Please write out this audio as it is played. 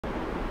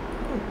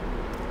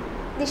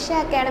ദിശ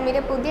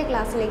അക്കാഡമിയുടെ പുതിയ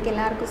ക്ലാസ്സിലേക്ക്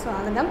എല്ലാവർക്കും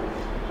സ്വാഗതം.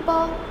 അപ്പോൾ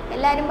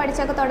എല്ലാവരും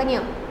പഠിച്ചൊക്കെ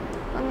തുടങ്ങിയോ?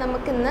 അപ്പം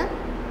നമുക്കിന്ന്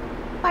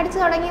പഠിച്ചു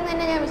തുടങ്ങിയെന്ന്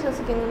തന്നെ ഞാൻ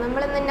വിശ്വസിക്കുന്നു.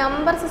 നമ്മളിന്ന്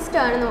നമ്പർ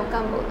സിസ്റ്റമാണ്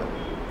നോക്കാൻ പോകുന്നത്.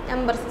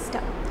 Number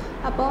system.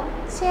 അപ്പോൾ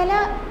ചില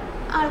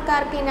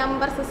ആൾക്കാർക്ക് ഈ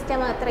നമ്പർ സിസ്റ്റം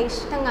അത്ര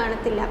ഇഷ്ടം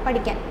കാണത്തില്ല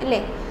പഠിക്കാൻ,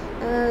 അല്ലേ?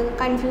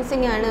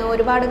 കൺഫ്യൂസിങ് ആണ്,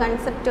 ഒരുപാട്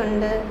കൺസെപ്റ്റ്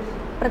ഉണ്ട്,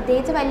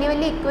 പ്രത്യേകിച്ച് വലിയ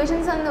വലിയ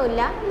ഇക്വേഷൻസ്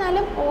ഒന്നുമില്ല.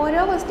 എന്നാലും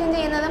ഓരോ ക്വസ്റ്റ്യൻ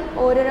ചെയ്യുന്നതും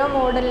ഓരോരോ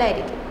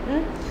മോഡലിലായിരിക്കും.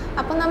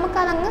 അപ്പോൾ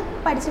നമുക്കതങ്ങ്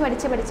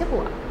പഠിച്ച്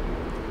പോവാം.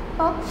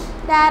 അപ്പോൾ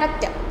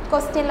ഡയറക്റ്റ്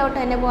ക്വസ്റ്റ്യനിലോട്ട്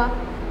തന്നെ പോവാം.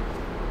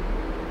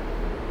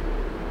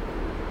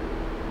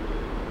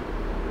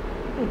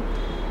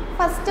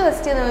 ഫസ്റ്റ്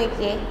ക്വസ്റ്റ്യൻ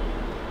നോക്കിയേ.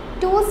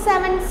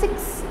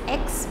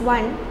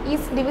 276x1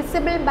 is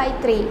divisible by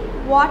 3.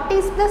 What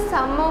is the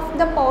sum of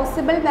the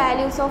possible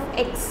values of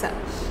x?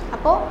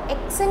 അപ്പോൾ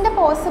എക്സിൻ്റെ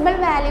പോസിബിൾ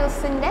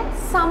വാല്യൂസിൻ്റെ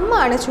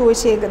സമ്മാണ്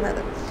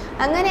ചോദിച്ചേക്കുന്നത്.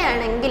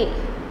 അങ്ങനെയാണെങ്കിൽ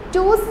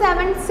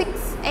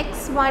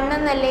 276x1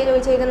 എന്നല്ലേ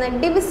ചോദിച്ചേക്കുന്നത്.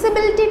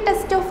 ഡിവിസിബിലിറ്റി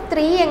ടെസ്റ്റ് ഓഫ്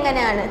 3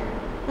 എങ്ങനെയാണ്?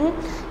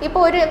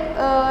 ഇപ്പോൾ ഒരു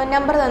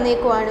നമ്പർ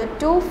തന്നേക്കുവാണ്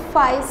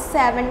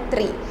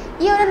 2573.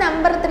 ഈ ഒരു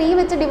നമ്പർ 3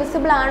 വെച്ച്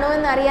ഡിവിസിബിൾ ആണോ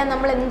എന്നറിയാൻ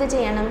നമ്മൾ എന്ത്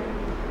ചെയ്യണം?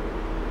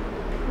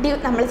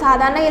 നമ്മൾ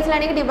സാധാരണ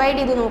കേസിലാണെങ്കിൽ ഡിവൈഡ്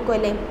ചെയ്ത്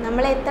നോക്കുമല്ലേ.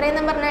 നമ്മൾ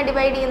എത്രയെന്ന് പറഞ്ഞാൽ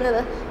ഡിവൈഡ്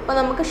ചെയ്യുന്നത്. അപ്പോൾ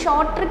നമുക്ക്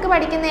ഷോർട്ട് ട്രിക്ക്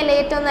പഠിക്കുന്നതല്ലേ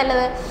ഏറ്റവും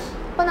നല്ലത്.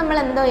 അപ്പോൾ നമ്മൾ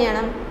എന്തോ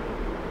ചെയ്യണം?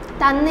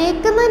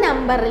 തന്നേക്കുന്ന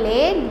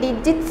നമ്പറിലെ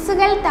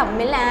ഡിജിറ്റ്സുകൾ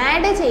തമ്മിൽ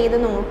ആഡ് ചെയ്ത്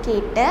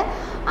നോക്കിയിട്ട്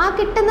ആ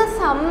കിട്ടുന്ന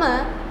സമ്മ്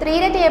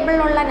 3യുടെ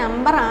ടേബിളിലുള്ള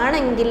നമ്പർ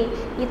ആണെങ്കിൽ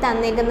ഈ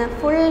തന്നേക്കുന്ന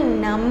ഫുൾ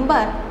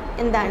നമ്പർ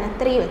എന്താണ്?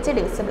 3 വെച്ച്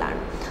ഡിവിസിബിൾ ആണ്.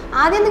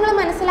 ആദ്യം നിങ്ങൾ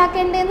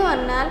മനസ്സിലാക്കേണ്ടതെന്ന്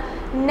പറഞ്ഞാൽ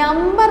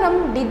നമ്പറും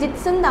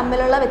ഡിജിറ്റ്സും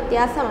തമ്മിലുള്ള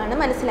വ്യത്യാസമാണ്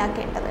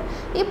മനസ്സിലാക്കേണ്ടത്.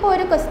 ഇപ്പോൾ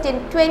ഒരു ക്വസ്റ്റ്യൻ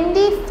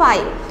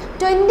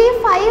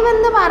 25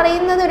 എന്ന്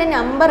പറയുന്നത് ഒരു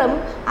നമ്പറും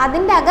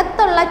അതിൻ്റെ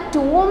അകത്തുള്ള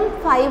 2ഉം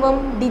 5ഉം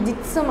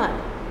ഡിജിറ്റ്സുമാണ്.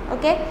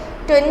 ഓക്കെ,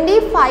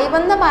 25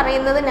 എന്ന്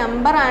പറയുന്നത്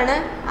നമ്പറാണ്,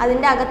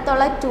 അതിൻ്റെ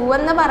അകത്തുള്ള 2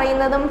 എന്ന്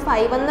പറയുന്നതും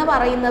 5 എന്ന്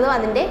പറയുന്നതും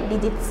അതിൻ്റെ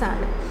ഡിജിറ്റ്സ്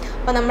ആണ്.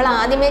 അപ്പോൾ നമ്മൾ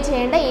ആദ്യമേ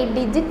ചെയ്യേണ്ട ഈ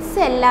ഡിജിറ്റ്സ്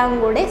എല്ലാം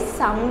കൂടെ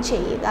സം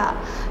ചെയ്യുക.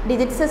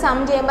 ഡിജിറ്റ്സ് സം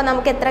ചെയ്യുമ്പോൾ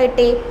നമുക്ക് എത്ര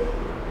കിട്ടി?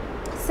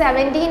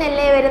 17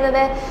 അല്ലേ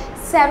വരുന്നത്.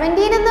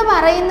 17 എന്ന്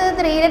പറയുന്നത്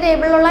 3യുടെ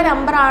ടേബിളിലുള്ള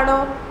നമ്പറാണോ?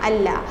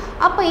 അല്ല.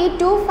 അപ്പോൾ ഈ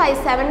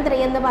 2573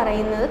 എന്ന്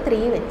പറയുന്നത്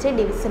 3 വെച്ച്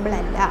ഡിവിസിബിൾ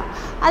അല്ല.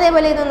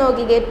 അതേപോലെ ഇത്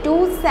നോക്കിക്കേ,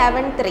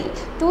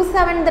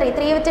 273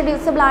 3 വെച്ച്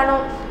ഡിവിസിബിൾ ആണോ?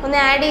 ഒന്ന്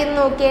ആഡ് ചെയ്ത്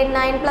നോക്കിയേ.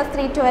 9 +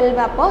 3 12.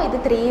 അപ്പോൾ ഇത്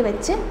 3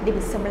 വെച്ച്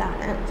ഡിവിസിബിൾ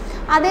ആണ്.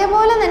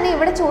 അതേപോലെ തന്നെ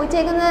ഇവിടെ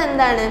ചോദിച്ചേക്കുന്നത്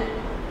എന്താണ്?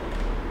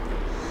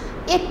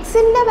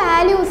 എക്സിൻ്റെ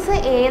വാല്യൂസ്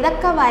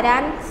ഏതൊക്കെ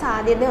വരാൻ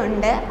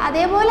സാധ്യതയുണ്ട്,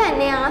 അതേപോലെ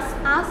തന്നെ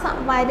ആ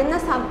വരുന്ന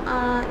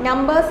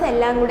നമ്പേഴ്സ്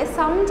എല്ലാം കൂടെ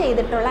സം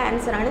ചെയ്തിട്ടുള്ള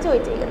ആൻസറാണ്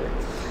ചോദിച്ചിരിക്കുന്നത്.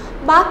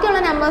 ബാക്കിയുള്ള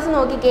നമ്പേഴ്സ്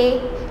നോക്കിക്കേ.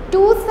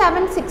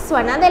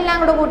 2761 അതെല്ലാം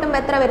കൂടെ കൂട്ടുമ്പോൾ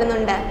എത്ര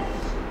വരുന്നുണ്ട്?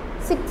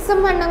 6ഉം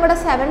 1ഉം കൂടെ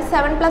 7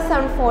 7 +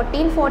 7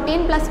 14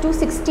 14 + 2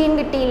 16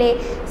 കിട്ടിയില്ലേ?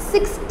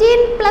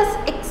 16 +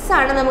 x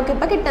ആണ്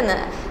നമുക്കിപ്പോൾ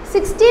കിട്ടുന്നത്.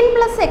 16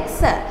 + x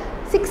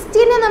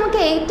 16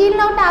 നമുക്ക്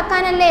 18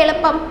 ആക്കാനല്ലേ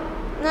എളുപ്പം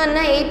എന്ന്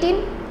പറഞ്ഞാൽ 18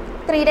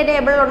 3യുടെ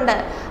ടേബിളുണ്ട്.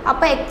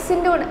 അപ്പോൾ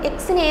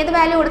എക്സിന് ഏത്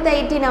വാല്യൂ കൊടുത്താൽ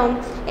 18 ആവും?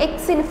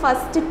 എക്സിന്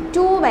ഫസ്റ്റ്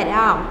 2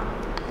 വരാം.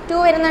 2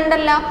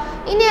 വരുന്നുണ്ടല്ലോ.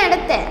 ഇനി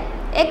അടുത്ത്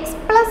x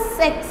 +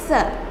 x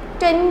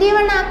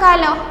 21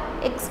 ആക്കാമല്ലോ.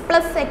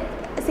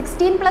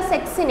 16 +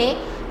 എക്സിനെ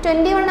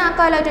 21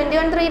 ആക്കാമല്ലോ.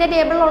 21 3യുടെ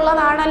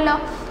ടേബിളുള്ളതാണല്ലോ.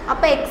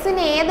 അപ്പോൾ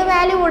എക്സിന് ഏത്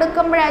വാല്യൂ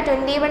കൊടുക്കുമ്പോഴാണ്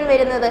 21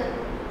 വരുന്നത്?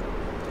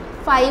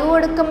 5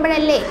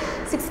 കൊടുക്കുമ്പോഴല്ലേ.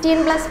 16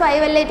 +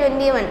 5 അല്ലേ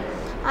 21.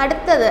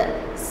 അടുത്തത്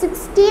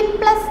 16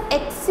 +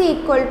 x =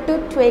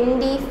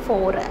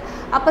 24.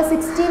 അപ്പോൾ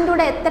 16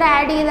 കൂടെ എത്ര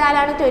ആഡ്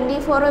ചെയ്താലാണ്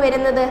 24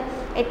 വരുന്നത്?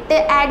 8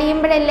 ആഡ്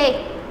ചെയ്യുമ്പോഴല്ലേ.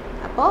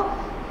 അപ്പോൾ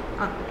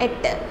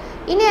 8.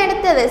 ഇനി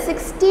അടുത്തത്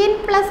 16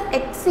 +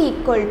 x =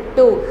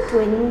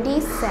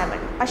 27.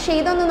 പക്ഷേ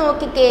ഇതൊന്ന്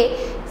നോക്കിക്കേ,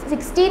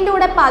 16ൻ്റെ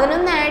കൂടെ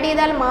 11 ആഡ്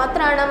ചെയ്താൽ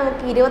മാത്രമാണ്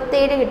നമുക്ക്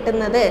 27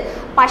 കിട്ടുന്നത്.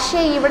 പക്ഷേ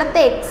ഇവിടുത്തെ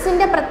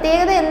എക്സിൻ്റെ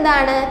പ്രത്യേകത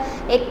എന്താണ്?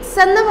 എക്സ്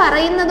എന്ന്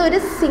പറയുന്നത് ഒരു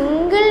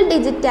സിംഗിൾ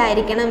ഡിജിറ്റ്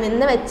ആയിരിക്കണം.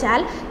 എന്ന് വെച്ചാൽ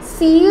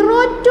 0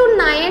 to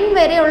 9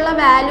 വരെയുള്ള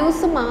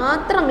വാല്യൂസ്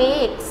മാത്രമേ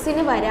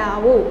എക്സിന്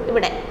വരാവൂ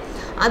ഇവിടെ.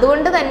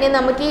 അതുകൊണ്ട് തന്നെ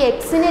നമുക്ക് ഈ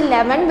എക്സിന്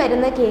 11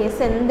 വരുന്ന കേസ്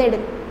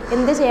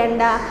എന്ത്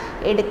ചെയ്യണ്ട?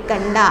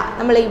 എടുക്കണ്ട.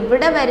 നമ്മൾ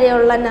ഇവിടെ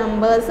വരെയുള്ള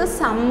നമ്പേഴ്സ്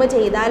സമ്മ്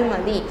ചെയ്താൽ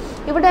മതി.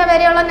 ഇവിടെ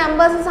വരെയുള്ള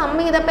നമ്പേഴ്സ് സമ്മ്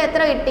ചെയ്തപ്പോൾ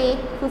എത്ര കിട്ടി?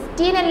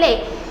 15 അല്ലേ.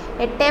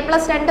 8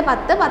 + 2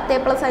 10 10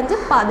 +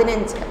 5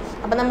 15.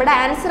 അപ്പോൾ നമ്മുടെ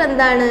ആൻസർ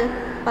എന്താണ്?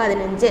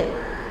 15.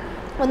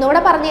 ഒന്നുകൂടെ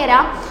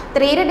പറഞ്ഞുതരാം.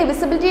 3യുടെ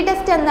ഡിവിസിബിലിറ്റി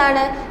ടെസ്റ്റ്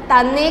എന്താണ്?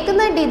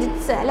 തന്നേക്കുന്ന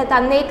ഡിജിറ്റ്സ് അല്ല,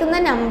 തന്നേക്കുന്ന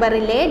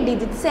നമ്പറിലെ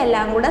ഡിജിറ്റ്സ്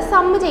എല്ലാം കൂടെ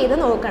സമ്മ് ചെയ്ത്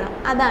നോക്കണം.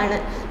 അതാണ്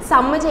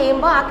സമ്മ്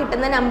ചെയ്യുമ്പോൾ ആ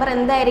കിട്ടുന്ന നമ്പർ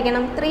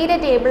എന്തായിരിക്കണം? 3യുടെ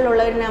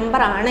ടേബിളിലുള്ള ഒരു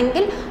നമ്പർ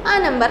ആണെങ്കിൽ ആ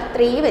നമ്പർ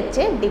 3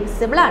 വെച്ച്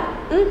ഡിവിസിബിൾ ആണ്.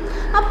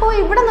 അപ്പോൾ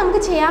ഇവിടെ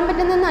നമുക്ക് ചെയ്യാൻ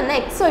പറ്റുന്നതെന്ന് പറഞ്ഞാൽ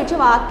എക്സ് ഒഴിച്ച്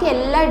ബാക്കി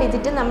എല്ലാ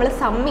ഡിജിറ്റും നമ്മൾ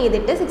സമ്മ്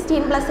ചെയ്തിട്ട്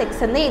 16 + x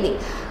എന്ന് എഴുതി.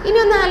 ഇനി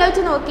ഒന്ന്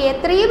ആലോചിച്ച് നോക്കിയേ,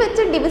 3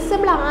 വെച്ച്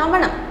ഡിവിസിബിൾ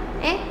ആവണം.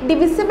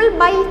 ഡിവിസിബിൾ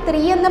ബൈ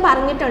 3 എന്ന്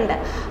പറഞ്ഞിട്ടുണ്ട്.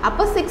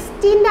 അപ്പോൾ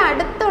 16ൻ്റെ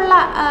അടുത്തുള്ള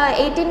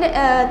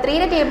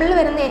 3യുടെ ടേബിളിൽ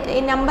വരുന്ന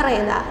നമ്പർ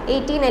ഏതാ?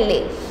 18 അല്ലേ.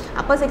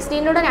 അപ്പോൾ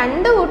 16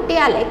 2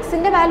 കൂട്ടിയാൽ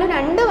എക്സിൻ്റെ വാല്യൂ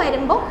 2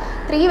 വരുമ്പോൾ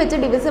 3 വെച്ച്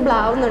ഡിവിസിബിൾ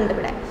ആവുന്നുണ്ട്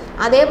ഇവിടെ.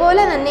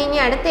 അതേപോലെ തന്നെ ഇനി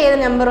അടുത്ത ഏത്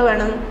നമ്പർ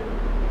വേണം?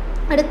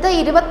 അടുത്ത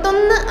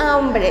 21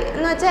 ആകുമ്പോഴേ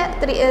എന്ന് വെച്ചാൽ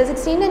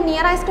 16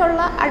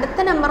 നിയറസ്റ്റ് അടുത്ത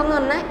നമ്പർ എന്ന്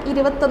പറഞ്ഞാൽ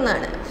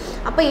 21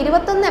 അപ്പോൾ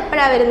 21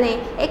 എപ്പോഴാണ് വരുന്നത്?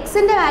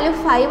 എക്സിൻ്റെ വാല്യൂ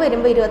 5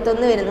 വരുമ്പോൾ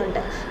 21 വരുന്നുണ്ട്.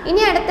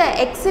 ഇനി അടുത്ത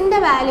എക്സിൻ്റെ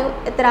വാല്യൂ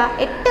എത്ര?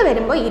 8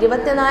 വരുമ്പോൾ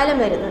 24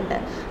 വരുന്നുണ്ട്.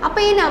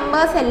 അപ്പോൾ ഈ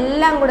നമ്പേഴ്സ്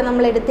എല്ലാം കൂടെ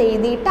നമ്മൾ എടുത്ത്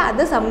എഴുതിയിട്ട്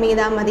അത് സം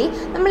ചെയ്താൽ മതി.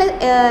 നമ്മൾ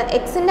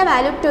എക്സിൻ്റെ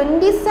വാല്യൂ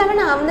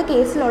 27 ആവുന്ന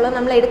കേസിലുള്ള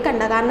നമ്മൾ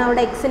എടുക്കണ്ട, കാരണം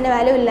അവിടെ എക്സിൻ്റെ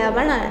വാല്യൂ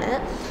 11 ആണ്.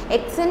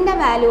 എക്സിൻ്റെ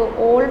value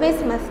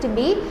always must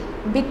be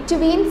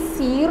between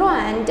 0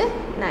 and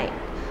 9.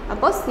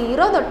 അപ്പോൾ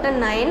 0 തൊട്ട്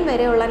 9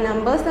 വരെയുള്ള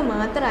നമ്പേഴ്സ്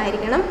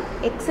മാത്രമായിരിക്കണം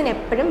എക്സിന്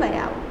എപ്പോഴും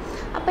വരാവും.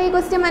 അപ്പോൾ ഈ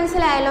ക്വസ്റ്റ്യൻ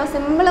മനസ്സിലായല്ലോ?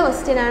 സിമ്പിൾ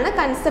ക്വസ്റ്റ്യൻ ആണ്,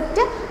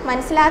 കൺസെപ്റ്റ്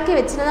മനസ്സിലാക്കി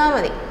വെച്ചിരുന്നാൽ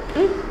മതി.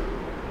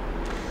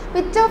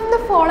 Which of the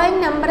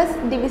following number is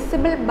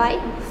divisible by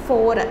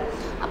 4?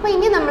 അപ്പോൾ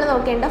ഇനി നമ്മൾ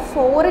നോക്കേണ്ട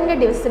 4ൻ്റെ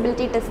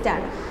ഡിവിസിബിലിറ്റി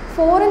ടെസ്റ്റാണ്.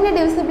 4ൻ്റെ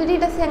ഡിവിസിബിലിറ്റി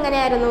ടെസ്റ്റ്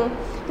എങ്ങനെയായിരുന്നു?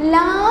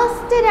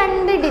 ലാസ്റ്റ്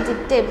 2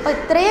 ഡിജിറ്റ്, ഇപ്പോൾ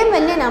ഇത്രയും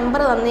വലിയ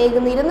നമ്പർ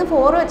തന്നേക്കുന്നു,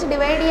 4 വെച്ച്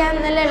ഡിവൈഡ് ചെയ്യാൻ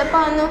നല്ല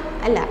എളുപ്പമാണെന്നോ?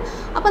 അല്ല.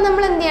 അപ്പോൾ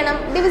നമ്മൾ എന്ത് ചെയ്യണം?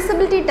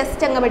 ഡിവിസിബിലിറ്റി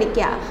ടെസ്റ്റ് അങ്ങ്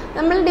പഠിക്കുക.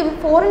 നമ്മൾ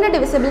 4ൻ്റെ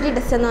ഡിവിസിബിലിറ്റി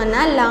ടെസ്റ്റ് എന്ന്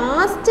പറഞ്ഞാൽ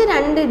ലാസ്റ്റ്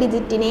 2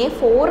 ഡിജിറ്റിനെ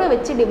 4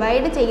 വെച്ച്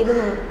ഡിവൈഡ് ചെയ്ത്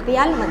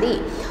നോക്കിയാൽ മതി.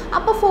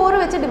 അപ്പോൾ 4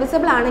 വെച്ച്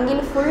ഡിവിസിബിൾ ആണെങ്കിൽ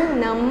ഫുൾ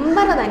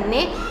നമ്പർ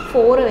തന്നെ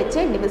 4 വെച്ച്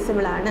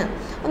ഡിവിസിബിൾ ആണ്.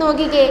 അപ്പോൾ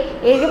നോക്കിക്കേ,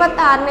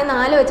 76നെ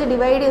 4 വെച്ച്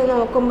ഡിവൈഡ് ചെയ്ത്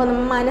നോക്കുമ്പോൾ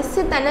നമ്മൾ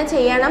മനസ്സിൽ തന്നെ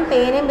ചെയ്യണം,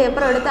 പേനയും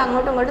പേപ്പറും എടുത്ത്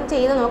അങ്ങോട്ടും ഇങ്ങോട്ടും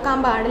ചെയ്ത് നോക്കാൻ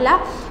പാടില്ല.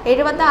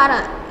 76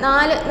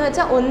 4 എന്ന്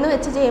വെച്ചാൽ 1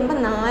 വെച്ച് ചെയ്യുമ്പോൾ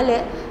 4,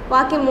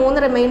 ബാക്കി 3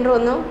 റിമൈൻഡർ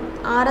ഒന്നും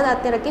 6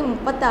 തത്തിറക്കി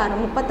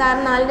 36.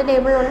 4ൻ്റെ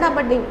ടേബിളുണ്ട്.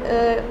 അപ്പോൾ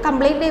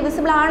കംപ്ലീറ്റ്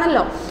ഡിവിസിബിൾ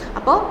ആണല്ലോ.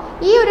 അപ്പോൾ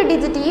ഈ ഒരു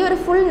ഡിജിറ്റ്, ഈ ഒരു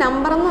ഫുൾ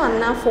നമ്പർ എന്ന്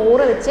പറഞ്ഞാൽ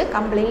 4 വെച്ച്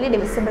കംപ്ലീറ്റ്ലി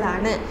ഡിവിസിബിൾ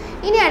ആണ്.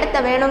 ഇനി അടുത്ത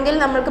വേണമെങ്കിൽ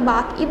നമുക്ക്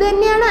ബാക്കി ഇത്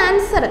തന്നെയാണ്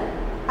ആൻസർ,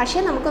 പക്ഷേ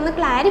നമുക്കൊന്ന്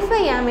ക്ലാരിഫൈ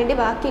ചെയ്യാൻ വേണ്ടി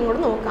ബാക്കി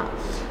ഇങ്ങോട്ട് നോക്കാം.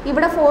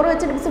 ഇവിടെ 4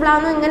 വെച്ച് ഡിവിസിബിൾ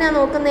ആണെന്ന് എങ്ങനെയാണ്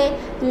നോക്കുന്നത്?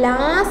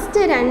 ലാസ്റ്റ്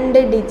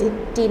 2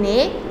 ഡിജിറ്റിനെ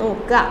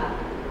നോക്കുക.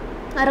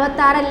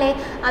 66 അല്ലേ,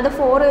 അത്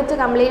 4 വെച്ച്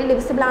കംപ്ലീറ്റ്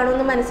ഡിവിസിബിൾ ആണോ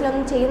എന്ന്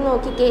മനസ്സിലൊന്ന് ചെയ്ത്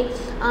നോക്കിക്കേ.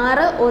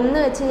 6 1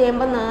 വെച്ച്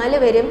ചെയ്യുമ്പോൾ 4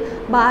 വരും,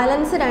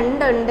 ബാലൻസ്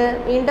 2 ഉണ്ട്,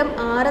 വീണ്ടും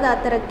 6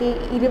 താത്തിറക്കി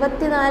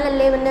 24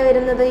 അല്ലേ പിന്നെ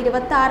വരുന്നത്.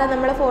 26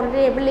 നമ്മൾ 4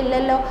 ടേബിളിൽ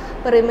ഇല്ലല്ലോ,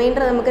 അപ്പോൾ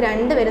റിമൈൻഡർ നമുക്ക്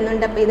 2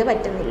 വരുന്നുണ്ട്. അപ്പോൾ ഇത്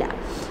പറ്റുന്നില്ല.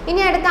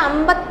 ഇനി അടുത്ത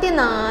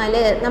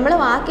 54, നമ്മൾ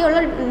ബാക്കിയുള്ള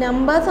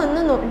നമ്പേഴ്സ്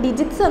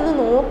ഡിജിറ്റ്സ് ഒന്നും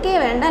നോക്കേ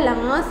വേണ്ട,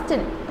 ലാസ്റ്റ്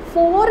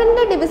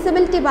 4ൻ്റെ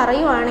ഡിവിസിബിലിറ്റി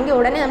പറയുവാണെങ്കിൽ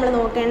ഉടനെ നമ്മൾ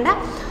നോക്കേണ്ട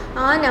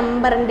ആ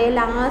നമ്പറിൻ്റെ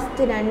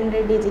ലാസ്റ്റ്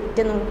 2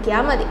 ഡിജിറ്റ്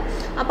നോക്കിയാൽ മതി.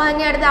 അപ്പോൾ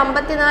ഇനി അടുത്ത്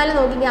 54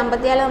 നോക്കിക്കുക.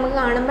 54 നമുക്ക്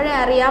കാണുമ്പോഴേ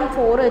അറിയാം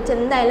 4 വെച്ച്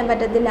എന്തായാലും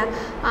പറ്റത്തില്ല.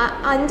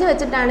 5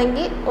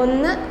 വെച്ചിട്ടാണെങ്കിൽ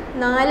 1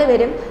 4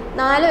 വരും,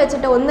 4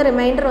 വെച്ചിട്ട് 1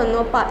 റിമൈൻഡർ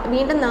വന്നു,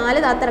 വീണ്ടും 4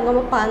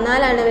 താത്തിറങ്ങുമ്പോൾ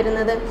 14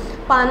 വരുന്നത്.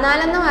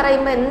 14 എന്ന്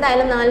പറയുമ്പോൾ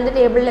എന്തായാലും 4ൻ്റെ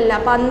ടേബിളിലല്ല,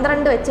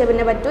 12 വെച്ച്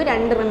പിന്നെ പറ്റൂ,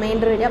 2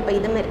 റിമൈൻഡർ വരും. അപ്പോൾ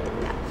ഇതും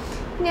വരത്തില്ല.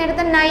 ഇനി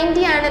അടുത്ത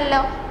 90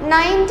 ആണല്ലോ.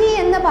 90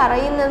 എന്ന്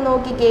പറയുന്നത്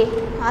നോക്കിക്കേ,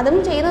 അതും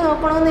ചെയ്ത്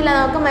നോക്കണമെന്നില്ല,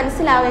 നമുക്ക്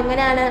മനസ്സിലാവും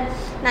എങ്ങനെയാണ്.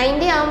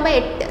 90 ആകുമ്പോൾ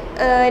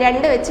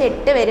 2 വെച്ച്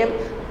 8 വരും,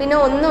 പിന്നെ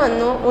 1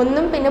 വന്നു,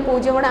 1ഉം പിന്നെ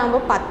 0 കൂടെ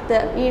ആകുമ്പോൾ 10,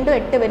 വീണ്ടും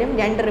 8 വരും,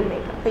 2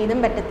 റിമൈൻഡർ. അപ്പോൾ ഇതും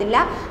പറ്റത്തില്ല.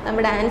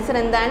 നമ്മുടെ ആൻസർ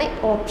എന്താണ്?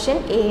 ഓപ്ഷൻ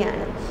എ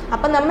ആണ്.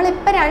 അപ്പോൾ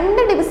നമ്മളിപ്പോൾ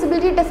 2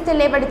 ഡിവിസിബിലിറ്റി ടെസ്റ്റ്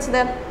അല്ലേ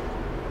പഠിച്ചത്?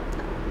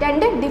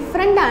 2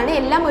 ഡിഫറെൻ്റ് ആണ്,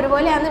 എല്ലാം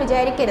ഒരുപോലെയാണെന്ന്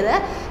വിചാരിക്കരുത്.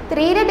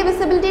 3യുടെ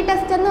ഡിവിസിബിലിറ്റി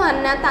ടെസ്റ്റ് എന്ന്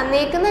പറഞ്ഞാൽ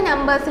തന്നേക്കുന്ന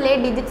നമ്പേഴ്സിലെ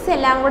ഡിജിറ്റ്സ്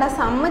എല്ലാം കൂടെ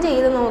സമ്മ്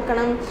ചെയ്ത്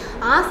നോക്കണം.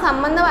 ആ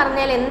സമ്മ് എന്ന്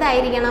പറഞ്ഞാൽ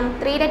എന്തായിരിക്കണം?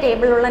 3യുടെ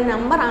ടേബിളിലുള്ള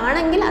നമ്പർ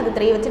ആണെങ്കിൽ അത്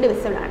 3 വെച്ച്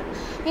ഡിവിസിബിൾ ആണ്.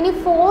 ഇനി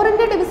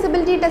 4ൻ്റെ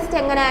ഡിവിസിബിലിറ്റി ടെസ്റ്റ്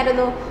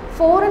എങ്ങനെയായിരുന്നു?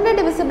 4ൻ്റെ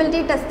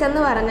ഡിവിസിബിലിറ്റി ടെസ്റ്റ്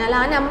എന്ന് പറഞ്ഞാൽ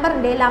ആ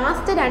നമ്പറിൻ്റെ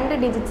ലാസ്റ്റ് 2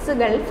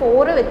 ഡിജിറ്റ്സുകൾ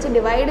 4 വെച്ച്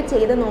ഡിവൈഡ്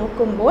ചെയ്ത്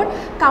നോക്കുമ്പോൾ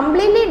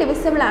കംപ്ലീറ്റ്ലി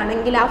ഡിവിസിബിൾ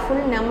ആണെങ്കിൽ ആ ഫുൾ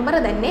നമ്പർ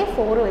തന്നെ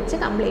 4 വെച്ച്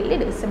കംപ്ലീറ്റ്ലി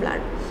ഡിവിസിബിൾ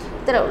ആണ്.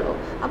 ഇത്രേ ഉള്ളൂ.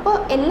 അപ്പോൾ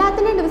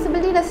എല്ലാത്തിൻ്റെയും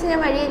ഡിവിസിബിലിറ്റി ടെസ്റ്റ് ഞാൻ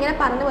വഴി ഇങ്ങനെ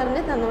പറഞ്ഞ്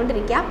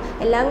തന്നുകൊണ്ടിരിക്കാം.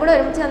 എല്ലാം കൂടെ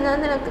ഒരുമിച്ച് തന്നാൽ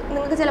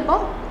നിങ്ങൾക്ക് ചിലപ്പോൾ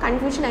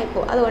കൺഫ്യൂഷൻ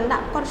ആയിപ്പോവും.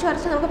 അതുകൊണ്ടാണ്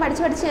കുറച്ച് നമുക്ക്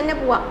പഠിച്ച് തന്നെ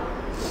പോവാം.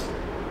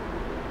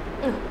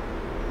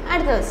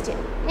 അടുത്ത ക്വസ്റ്റ്യൻ.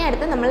 ഇനി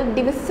അടുത്ത് നമ്മൾ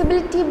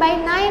ഡിവിസിബിലിറ്റി ബൈ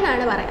 9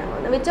 ആണ് പറയാൻ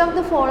പോകുന്നത്. Which of the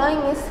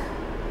following is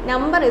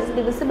number is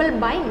divisible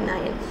by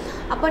 9?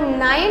 അപ്പോൾ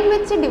 9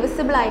 വെച്ച്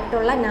ഡിവിസിബിൾ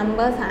ആയിട്ടുള്ള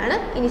നമ്പേഴ്സാണ്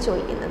ഇനി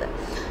ചോദിക്കുന്നത്.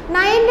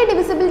 9ൻ്റെ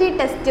ഡിവിസിബിലിറ്റി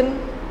ടെസ്റ്റും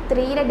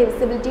 3യുടെ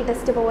ഡിവിസിബിലിറ്റി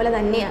ടെസ്റ്റ് പോലെ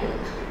തന്നെയാണ്.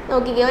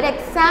 നോക്കിക്കേ, ഒരു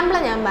എക്സാമ്പിൾ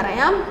ഞാൻ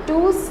പറയാം.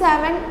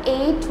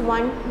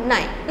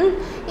 27819.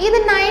 ഇത്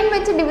 9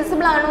 വെച്ച്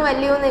ഡിവിസിബിൾ ആണോ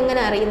അല്ലയോ എന്ന്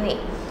എങ്ങനെ അറിയുന്നേ?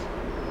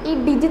 ഈ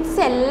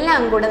ഡിജിറ്റ്സ്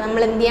എല്ലാം കൂടെ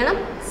നമ്മൾ എന്ത് ചെയ്യണം?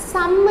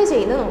 സമ്മ്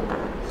ചെയ്ത്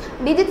നോക്കണം.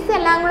 ഡിജിറ്റ്സ്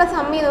എല്ലാം കൂടെ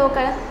സമ്മ് ചെയ്ത്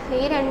നോക്കണം. ഈ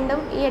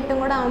 2ഉം ഈ 8ഉം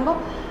കൂടെ ആകുമ്പോൾ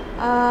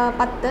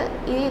 10,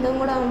 ഇതും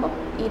കൂടെ ആകുമ്പോൾ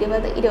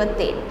 20,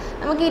 27.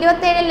 നമുക്ക്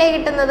 27 അല്ലേ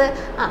കിട്ടുന്നത്.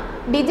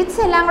 ഡിജിറ്റ്സ്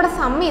എല്ലാം കൂടെ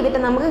സമ്മ് ചെയ്തിട്ട്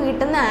നമുക്ക്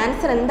കിട്ടുന്ന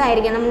ആൻസർ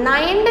എന്തായിരിക്കണം?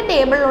 9ൻ്റെ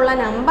ടേബിളിലുള്ള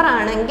നമ്പർ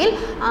ആണെങ്കിൽ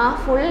ആ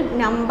ഫുൾ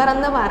നമ്പർ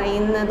എന്ന്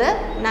പറയുന്നത്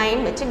 9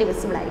 വെച്ച്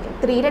ഡിവിസിബിൾ ആയിരിക്കും.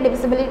 3യുടെ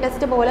ഡിവിസിബിലിറ്റി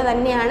ടെസ്റ്റ് പോലെ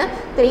തന്നെയാണ്.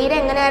 3യുടെ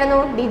എങ്ങനെയായിരുന്നു?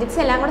 ഡിജിറ്റ്സ്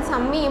എല്ലാം കൂടെ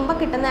സമ്മ് ചെയ്യുമ്പോൾ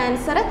കിട്ടുന്ന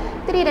ആൻസർ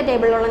 3യുടെ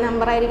ടേബിളിലുള്ള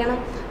നമ്പർ ആയിരിക്കണം.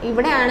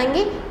 ഇവിടെ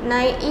ആണെങ്കിൽ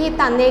ഈ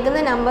തന്നേക്കുന്ന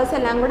നമ്പേഴ്സ്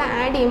എല്ലാം കൂടെ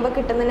ആഡ് ചെയ്യുമ്പോൾ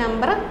കിട്ടുന്ന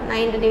നമ്പർ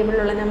 9ൻ്റെ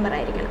ടേബിളിലുള്ള നമ്പർ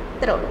ആയിരിക്കണം.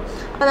 ഇത്രേ ഉള്ളൂ.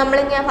 അപ്പോൾ നമ്മൾ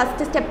ഞാൻ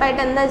ഫസ്റ്റ്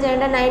സ്റ്റെപ്പായിട്ട് എന്താ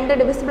ചെയ്യേണ്ടത്? 9ൻ്റെ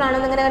ഡിവിസിബിൾ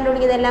ആണെന്ന് ഇങ്ങനെ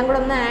കണ്ടുപിടിക്കുന്നത് എല്ലാം കൂടെ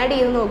ഒന്ന് ആഡ്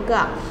ചെയ്ത് നോക്കുക.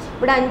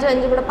 ഇവിടെ 5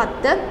 5 കൂടെ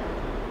 10,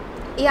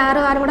 ഈ 6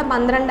 6 കൂടെ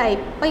 12 ആയി,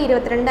 ഇപ്പോൾ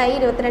 22 ആയി.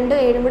 22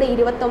 7 കൂടെ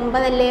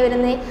 29 അല്ലേ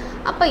വരുന്നത്.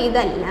 അപ്പോൾ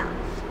ഇതല്ല.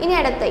 ഇനി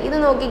അടുത്ത ഇത്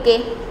നോക്കിക്കേ,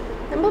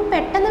 നമുക്ക്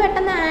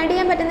പെട്ടെന്ന് ആഡ്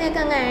ചെയ്യാൻ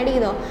പറ്റുന്നതൊക്കെ അങ്ങ് ആഡ്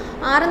ചെയ്തോ.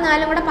 6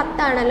 4 കൂടെ 10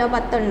 ആണല്ലോ,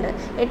 10 ഉണ്ട്.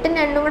 8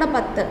 2 കൂടെ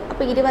 10,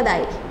 അപ്പോൾ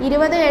 20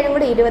 20 7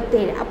 കൂടെ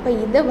 27, അപ്പോൾ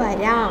ഇത്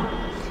വരാം.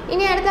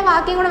 ഇനി അടുത്ത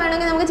ബാക്കി കൂടെ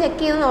വേണമെങ്കിൽ നമുക്ക് ചെക്ക്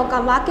ചെയ്ത്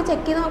നോക്കാം. ബാക്കി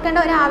ചെക്ക് ചെയ്ത് നോക്കേണ്ട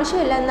ഒരു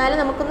ആവശ്യമില്ല, എന്നാലും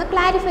നമുക്കൊന്ന്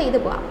ക്ലാരിഫൈ ചെയ്ത്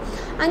പോവാം.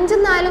 5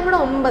 4 കൂടെ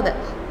 9,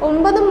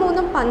 9 3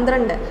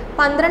 12,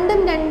 12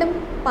 2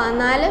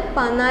 14,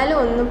 14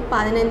 1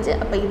 15,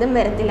 അപ്പോൾ ഇതും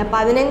വരത്തില്ല.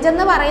 15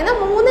 എന്ന് പറയുന്ന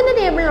 3ൻ്റെ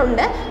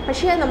ടേബിളിലുണ്ട്,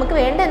 പക്ഷേ നമുക്ക്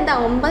വേണ്ട എന്താ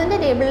 9ൻ്റെ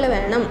ടേബിളിൽ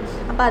വേണം,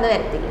 അപ്പോൾ അത്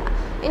വരത്തില്ല.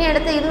 ഇനി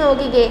അടുത്ത ഇത്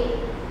നോക്കിക്കേ,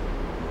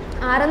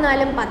 6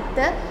 4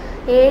 10,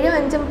 7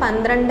 5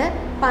 12,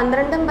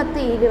 12 10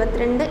 22,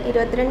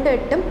 22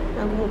 8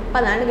 നമുക്ക്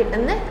 30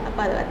 കിട്ടുന്നത്,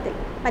 അപ്പോൾ അത്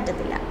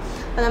പറ്റത്തില്ല.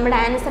 അപ്പോൾ നമ്മുടെ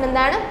ആൻസർ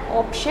എന്താണ്?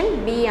 ഓപ്ഷൻ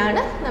ബി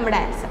ആണ് നമ്മുടെ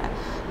ആൻസർ.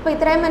 അപ്പോൾ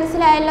ഇത്രയും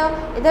മനസ്സിലായല്ലോ.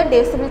 ഇത്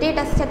ഡിവിസിബിലിറ്റി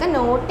ടെസ്റ്റൊക്കെ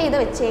നോട്ട് ചെയ്ത്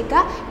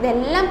വെച്ചേക്കുക.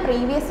 ഇതെല്ലാം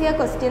പ്രീവിയസ് ഇയർ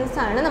ക്വസ്റ്റ്യൻസ്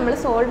ആണ്, നമ്മൾ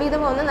സോൾവ് ചെയ്ത്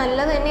പോകുന്നത്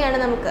നല്ലത് തന്നെയാണ്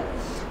നമുക്ക്.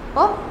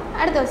 അപ്പോൾ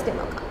അടുത്ത ക്വസ്റ്റ്യൻ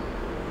നോക്കാം.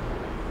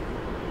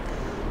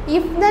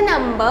 If the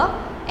number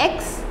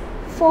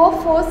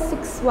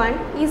x4461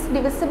 is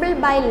divisible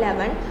by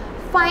 11,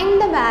 find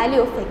the value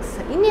of X.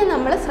 ഇനി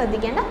നമ്മൾ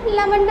ശ്രദ്ധിക്കേണ്ട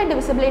 11ൻ്റെ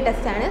ഡിവിസിബിലിറ്റി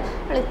ടെസ്റ്റാണ്.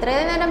 നമ്മൾ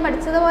ഇത്രയും നേരം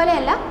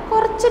പഠിച്ചതുപോലെയല്ല,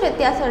 കുറച്ചൊരു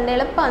വ്യത്യാസമുണ്ട്,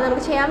 എളുപ്പമാണ്,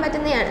 നമുക്ക് ചെയ്യാൻ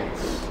പറ്റുന്നതാണ്.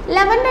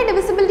 11ൻ്റെ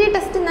ഡിവിസിബിലിറ്റി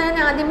ടെസ്റ്റ് ഞാൻ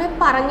ആദ്യമേ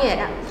പറഞ്ഞു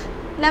തരാം.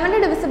 11ൻ്റെ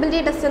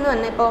ഡിവിസിബിലിറ്റി ടെസ്റ്റ് എന്ന്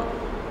പറഞ്ഞാൽ ഇപ്പോൾ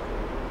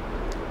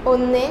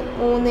 1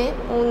 3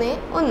 3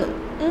 1,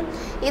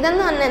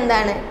 ഇതെന്ന് പറഞ്ഞാൽ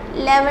എന്താണ്?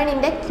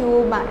 11ൻ്റെ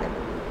ക്യൂബാണ്.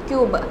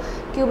 ക്യൂബ്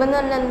എന്ന്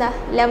പറഞ്ഞാൽ എന്താ?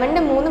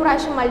 11ൻ്റെ 3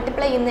 പ്രാവശ്യം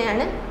മൾട്ടിപ്ലൈ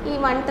ചെയ്യുന്നതാണ് ഈ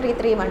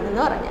 1331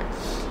 എന്ന് പറഞ്ഞാൽ.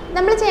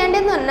 നമ്മൾ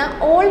ചെയ്യേണ്ടതെന്ന് പറഞ്ഞാൽ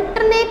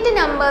ഓൾട്ടർനേറ്റ്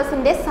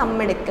നമ്പേഴ്സിൻ്റെ സം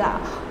എടുക്കുക.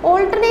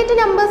 ഓൾട്ടർനേറ്റ്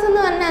നമ്പേഴ്സ്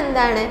എന്ന് പറഞ്ഞാൽ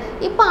എന്താണ്?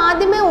 ഇപ്പോൾ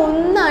ആദ്യമേ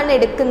 1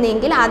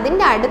 എടുക്കുന്നതെങ്കിൽ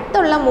അതിൻ്റെ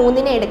അടുത്തുള്ള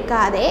 3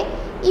 എടുക്കാതെ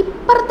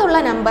ഇപ്പുറത്തുള്ള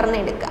നമ്പറിനെ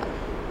എടുക്കുക.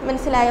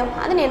 മനസ്സിലായോ?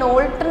 അതിനെയാണ്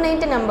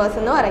ഓൾട്ടർനേറ്റ് നമ്പേഴ്സ്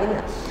എന്ന്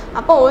പറയുന്നത്.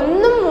 അപ്പോൾ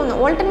 1 3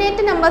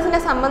 ഓൾട്ടർനേറ്റ് നമ്പേഴ്സിൻ്റെ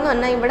സം എന്ന്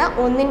പറഞ്ഞാൽ ഇവിടെ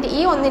 1ൻ്റെയും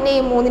ഈ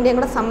 3ൻ്റെയും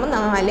കൂടെ സം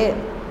 4.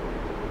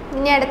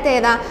 ഇനി അടുത്ത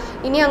ഏതാ?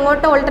 ഇനി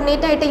അങ്ങോട്ട്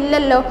ഓൾട്ടർനേറ്റ് ആയിട്ട്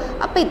ഇല്ലല്ലോ,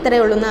 അപ്പോൾ ഇത്രയേ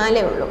ഉള്ളൂ,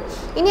 4 ഉള്ളൂ.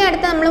 ഇനി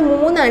അടുത്ത നമ്മൾ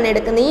 3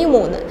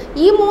 എടുക്കുന്നത്.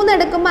 ഈ 3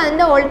 എടുക്കുമ്പോൾ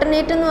അതിൻ്റെ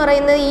ഓൾട്ടർനേറ്റ് എന്ന്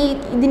പറയുന്നത്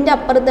ഇതിൻ്റെ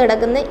അപ്പുറത്ത്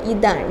കിടക്കുന്ന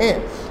ഇതാണ്.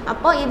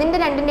 അപ്പോൾ ഇതിൻ്റെ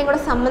രണ്ടിൻ്റെയും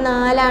കൂടെ സം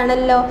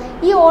 4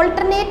 ഈ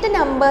ഓൾട്ടർനേറ്റ്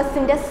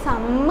നമ്പേഴ്സിൻ്റെ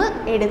സമ്മ്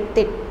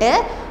എടുത്തിട്ട്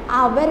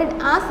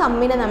ആ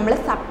സമ്മിനെ നമ്മൾ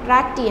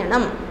സബ്ട്രാക്ട്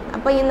ചെയ്യണം.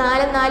 അപ്പോൾ ഈ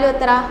 4 4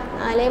 എത്ര?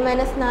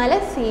 4 - 4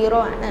 0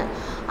 ആണ്.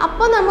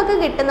 അപ്പോൾ നമുക്ക്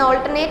കിട്ടുന്ന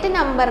ഓൾട്ടർനേറ്റ്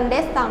നമ്പറിൻ്റെ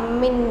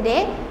സമ്മിൻ്റെ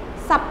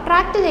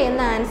സബ്ട്രാക്ട്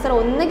ചെയ്യുന്ന ആൻസർ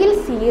ഒന്നുകിൽ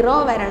 0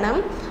 വരണം,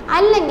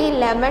 അല്ലെങ്കിൽ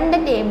 11ൻ്റെ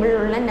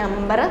ടേബിളിലുള്ള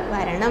നമ്പർ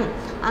വരണം.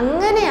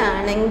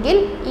 അങ്ങനെയാണെങ്കിൽ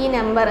ഈ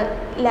നമ്പർ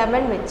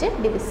 11 വെച്ച്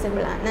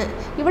ഡിവിസിബിൾ ആണ്.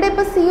 ഇവിടെ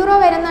ഇപ്പോൾ 0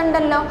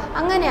 വരുന്നുണ്ടല്ലോ,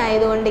 അങ്ങനെ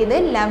ആയതുകൊണ്ട് ഇത്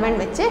 11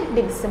 വെച്ച്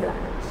ഡിവിസിബിൾ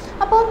ആണ്.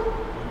 അപ്പോൾ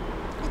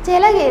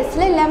ചില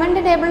കേസിൽ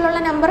 11ൻ്റെ ടേബിളിലുള്ള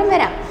നമ്പറും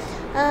വരാം.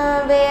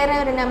 വേറെ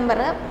ഒരു നമ്പർ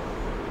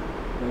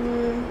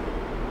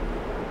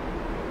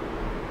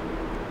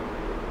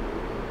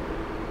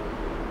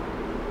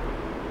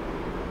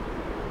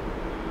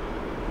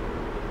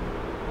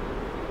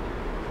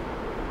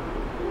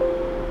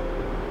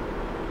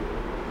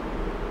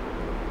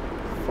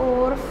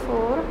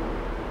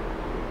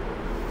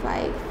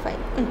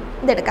 4455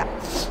 ഇതെടുക്കാം.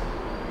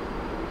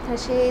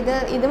 പക്ഷേ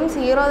ഇതും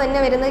 0 തന്നെ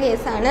വരുന്ന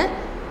കേസാണ്.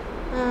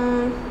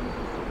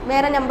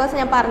 വേറെ നമ്പേഴ്സ്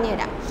ഞാൻ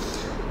പറഞ്ഞുതരാം.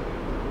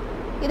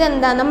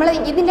 ഇതെന്താ? നമ്മൾ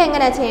ഇതിൻ്റെ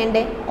എങ്ങനെയാണ്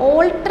ചെയ്യേണ്ടത്?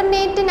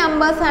 ഓൾട്ടർനേറ്റ്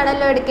നമ്പേഴ്സ്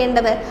ആണല്ലോ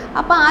എടുക്കേണ്ടത്.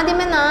 അപ്പോൾ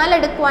ആദ്യമേ 4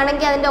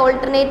 എടുക്കുവാണെങ്കിൽ അതിൻ്റെ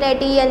ഓൾട്ടർനേറ്റ്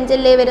ആയിട്ട് ഈ 5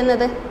 അല്ലേ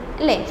വരുന്നത്,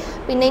 അല്ലേ?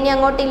 പിന്നെ ഇനി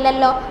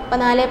അങ്ങോട്ടില്ലല്ലോ, അപ്പോൾ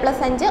 4 +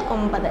 5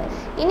 9.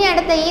 ഇനി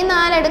അടുത്ത ഈ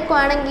 4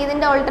 എടുക്കുവാണെങ്കിൽ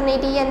ഇതിൻ്റെ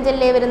ഓൾട്ടർനേറ്റ് ഈ 5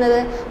 അല്ലേ വരുന്നത്,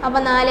 അപ്പോൾ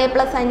 4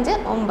 + 5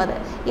 9.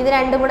 ഇത്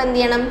രണ്ടും കൂടെ എന്ത്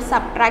ചെയ്യണം?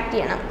 സബ്ട്രാക്ട്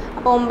ചെയ്യണം.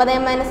 അപ്പോൾ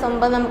 9 -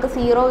 9 നമുക്ക്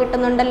 0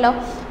 കിട്ടുന്നുണ്ടല്ലോ.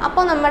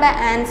 അപ്പോൾ നമ്മുടെ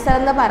ആൻസർ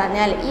എന്ന്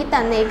പറഞ്ഞാൽ ഈ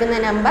തന്നേക്കുന്ന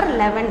നമ്പർ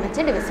 11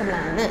 വെച്ച് ഡിവിസിബിൾ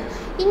ആണ്.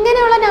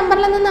 ഇങ്ങനെയുള്ള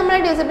നമ്പറിലൊന്നും നമ്മൾ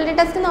ഡിവിസിബിലിറ്റി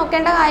ടെസ്റ്റ്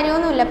നോക്കേണ്ട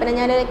കാര്യമൊന്നുമില്ല. പിന്നെ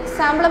ഞാനൊരു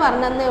എക്സാമ്പിൾ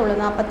പറഞ്ഞതന്നേ ഉള്ളൂ.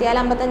 44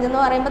 55 എന്ന്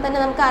പറയുമ്പോൾ തന്നെ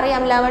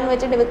നമുക്കറിയാം 11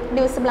 വെച്ച്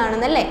ഡിവിസിബിൾ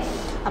ആണെന്നല്ലേ.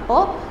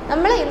 അപ്പോൾ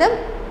നമ്മൾ ഇത്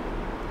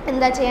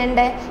എന്താ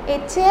ചെയ്യേണ്ടത്?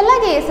 ചില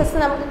കേസസ്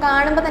നമുക്ക്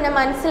കാണുമ്പോൾ തന്നെ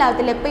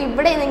മനസ്സിലാവത്തില്ല. ഇപ്പോൾ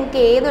ഇവിടെ നിങ്ങൾക്ക്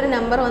ഏതൊരു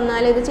നമ്പർ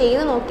വന്നാലും ഇത്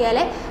ചെയ്ത്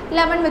നോക്കിയാലേ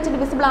 11 വെച്ച്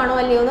ഡിവിസിബിൾ ആണോ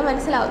അല്ലയോ എന്ന്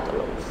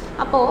മനസ്സിലാവത്തുള്ളൂ.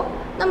 അപ്പോൾ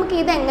നമുക്ക്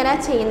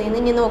ഇതെങ്ങനെയാണ് ചെയ്യുന്നതെന്ന്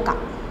ഇനി നോക്കാം.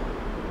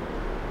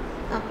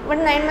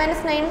 ഇവിടെ 9 -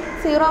 9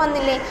 0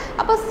 വന്നില്ലേ?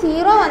 അപ്പോൾ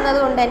 0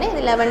 വന്നതുകൊണ്ട് തന്നെ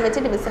ഇത് 11 വെച്ച്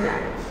ഡിവിസിബിൾ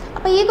ആണ്.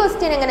 അപ്പോൾ ഈ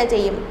ക്വസ്റ്റ്യൻ എങ്ങനെ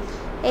ചെയ്യും?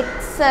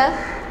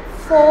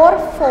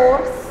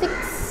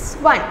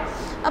 x4461.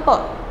 അപ്പോൾ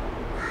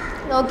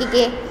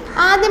നോക്കിക്കേ,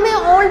 ആദ്യമേ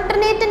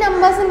ഓൾട്ടർനേറ്റ്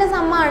നമ്പേഴ്സിൻ്റെ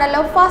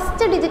സമ്മാണല്ലോ.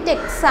 ഫസ്റ്റ് ഡിജിറ്റ്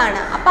എക്സ്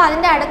ആണ്, അപ്പോൾ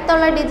അതിൻ്റെ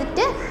അടുത്തുള്ള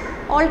ഡിജിറ്റ്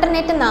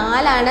ഓൾട്ടർനേറ്റ്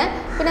 4 ആണ്.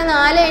 പിന്നെ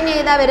 4 കഴിഞ്ഞ്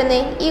ഏതാ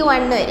വരുന്നത്? ഈ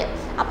 1 വരും.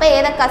 അപ്പോൾ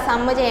ഏതൊക്കെ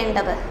സമ്മ്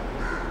ചെയ്യേണ്ടത്?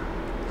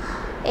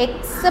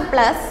 എക്സ്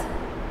പ്ലസ്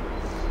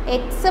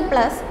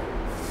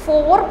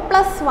 4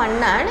 + 1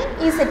 ആണ്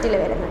ഈ സെറ്റിൽ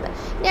വരുന്നത്.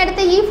 ഇനി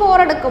അടുത്ത ഈ 4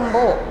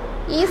 എടുക്കുമ്പോൾ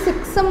ഈ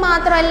 6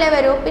 മാത്രമല്ലേ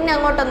വരൂ, പിന്നെ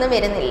അങ്ങോട്ടൊന്നും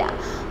വരുന്നില്ല.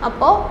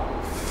 അപ്പോൾ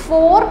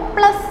 4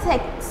 +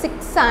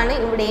 6 ആണ്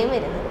ഇവിടെയും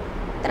വരുന്നത്.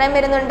 ഇത്രയും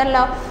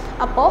വരുന്നുണ്ടല്ലോ.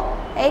 അപ്പോൾ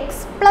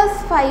എക്സ് പ്ലസ്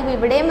 5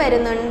 ഇവിടെയും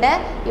വരുന്നുണ്ട്,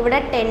 ഇവിടെ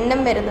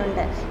 10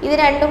 വരുന്നുണ്ട്. ഇത്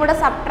രണ്ടും കൂടെ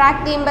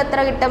സബ്ട്രാക്ട് ചെയ്യുമ്പോൾ എത്ര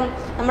കിട്ടും?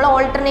 നമ്മൾ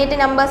ഓൾട്ടർനേറ്റ്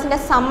നമ്പേഴ്സിൻ്റെ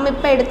സം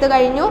ഇപ്പോൾ എടുത്തു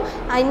കഴിഞ്ഞു.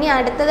 ഇനി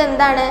അടുത്തത്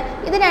എന്താണ്?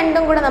 ഇത്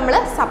രണ്ടും കൂടെ നമ്മൾ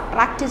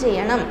സബ്ട്രാക്ട്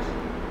ചെയ്യണം.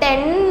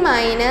 10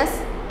 മൈനസ്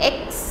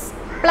എക്സ്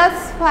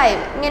പ്ലസ് 5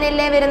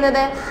 ഇങ്ങനെയല്ലേ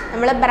വരുന്നത്.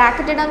 നമ്മൾ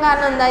ബ്രാക്കറ്റ് ഇടാൻ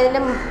കാരണം എന്താ?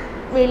 ഇതിൻ്റെ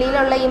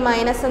വെളിയിലുള്ള ഈ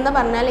മൈനസ് എന്ന്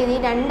പറഞ്ഞാൽ ഇത് ഈ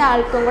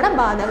രണ്ടാൾക്കും കൂടെ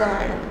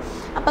ബാധകമാണ്.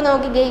 അപ്പോൾ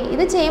നോക്കിക്കേ,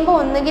 ഇത് ചെയ്യുമ്പോൾ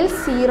ഒന്നുകിൽ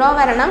 0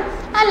 വരണം,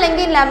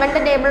 അല്ലെങ്കിൽ 11th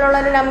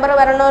ടേബിളിലുള്ളൊരു നമ്പർ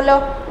വരണമല്ലോ.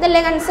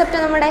 ഇതല്ലേ കൺസെപ്റ്റ്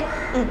നമ്മുടെ.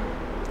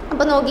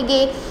 അപ്പോൾ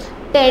നോക്കിക്കേ,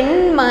 10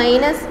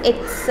 minus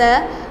X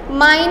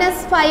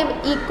minus 5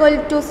 equal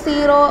to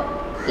 0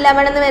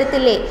 11 എന്ന്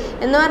വരത്തില്ലേ?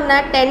 എന്ന്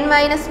പറഞ്ഞാൽ 10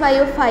 മൈനസ്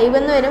 5 5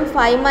 എന്ന് വരും.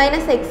 5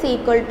 മൈനസ് എക്സ്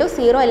ഈക്വൽ ടു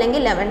 0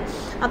 അല്ലെങ്കിൽ 11.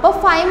 അപ്പോൾ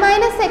 5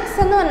 മൈനസ് എക്സ്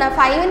എന്ന് പറഞ്ഞാൽ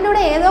 5ൻ്റെ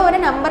കൂടെ ഏതോ ഒരു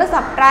നമ്പർ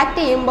സബ്ട്രാക്ട്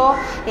ചെയ്യുമ്പോൾ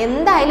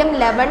എന്തായാലും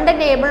 11th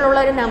ടേബിളിലുള്ള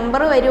ഒരു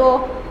നമ്പർ വരുമോ?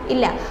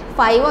 ഇല്ല.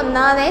 5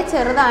 ഒന്നാമതേ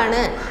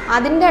ചെറുതാണ്.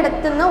 അതിൻ്റെ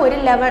അടുത്തുനിന്ന്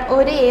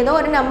ഒരു ഏതോ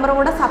ഒരു നമ്പർ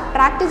കൂടെ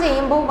സബ്ട്രാക്ട്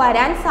ചെയ്യുമ്പോൾ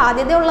വരാൻ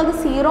സാധ്യതയുള്ളത്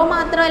 0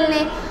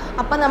 മാത്രമല്ലേ?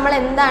 അപ്പം നമ്മൾ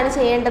എന്താണ്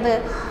ചെയ്യേണ്ടത്?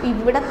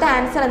 ഇവിടുത്തെ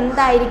ആൻസർ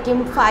എന്തായിരിക്കും?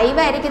 5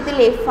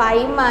 ആയിരിക്കത്തില്ലേ?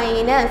 5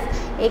 മൈനസ്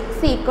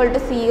എക്സ് ഈക്വൽ ടു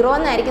 0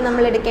 എന്നായിരിക്കും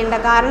നമ്മൾ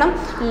എടുക്കേണ്ടത്. കാരണം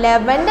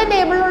 11th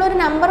ടേബിളിലുള്ള ഒരു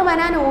നമ്പർ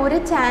വരാൻ ഒരു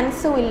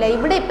ചാൻസും ഇല്ല.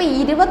 ഇവിടെ ഇപ്പോൾ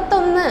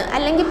 21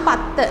 അല്ലെങ്കിൽ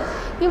 10,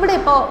 ഇവിടെ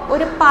ഇപ്പോൾ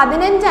ഒരു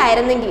 15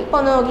 ആയിരുന്നെങ്കിൽ,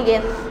 ഇപ്പോൾ നോക്കിക്കേ,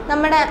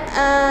 നമ്മുടെ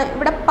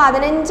ഇവിടെ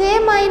 15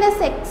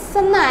 മൈനസ് എക്സ്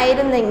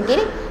എന്നായിരുന്നെങ്കിൽ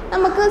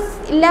നമുക്ക്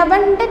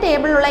 11th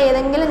ടേബിളിലുള്ള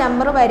ഏതെങ്കിലും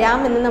നമ്പർ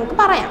വരാമെന്ന് നമുക്ക്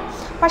പറയാം.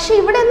 പക്ഷേ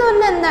ഇവിടെ എന്ന്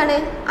പറഞ്ഞാൽ എന്താണ്?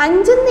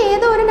 5ന്ന്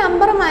ഏതോ ഒരു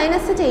നമ്പർ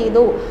മൈനസ്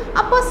ചെയ്തു.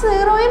 അപ്പോൾ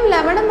 0യും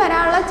 11ഉം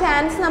വരാനുള്ള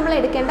ചാൻസ് നമ്മൾ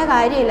എടുക്കേണ്ട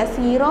കാര്യമില്ല.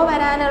 0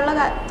 വരാനുള്ള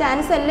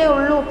ചാൻസ് അല്ലേ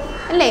ഉള്ളൂ,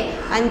 അല്ലേ?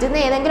 5ന്ന്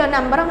ഏതെങ്കിലും ഒരു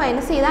നമ്പർ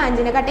മൈനസ് ചെയ്താൽ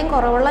 5നെക്കാട്ടിയും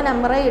കുറവുള്ള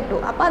നമ്പറേ കിട്ടൂ.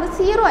 അപ്പോൾ അത്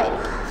 0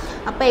 ആയിരിക്കും.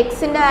 അപ്പോൾ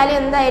എക്സിൻ്റെ വാല്യൂ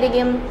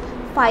എന്തായിരിക്കും?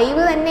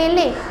 5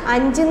 തന്നെയല്ലേ?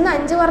 5ന്ന്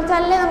 5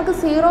 കുറച്ചാലല്ലേ നമുക്ക്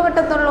 0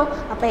 കിട്ടത്തുള്ളൂ.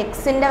 അപ്പോൾ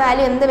എക്സിൻ്റെ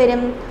വാല്യൂ എന്ത്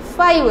വരും?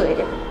 5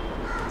 വരും.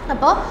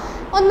 അപ്പോൾ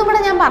ഒന്നും കൂടെ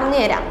ഞാൻ പറഞ്ഞു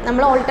തരാം.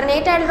 നമ്മൾ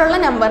ഓൾട്ടർനേറ്റ് ആയിട്ടുള്ള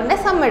നമ്പറിൻ്റെ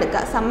സം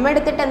എടുക്കുക. സം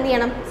എടുത്തിട്ട് എന്ത്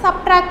ചെയ്യണം?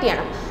 സബ്ട്രാക്ട്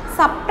ചെയ്യണം.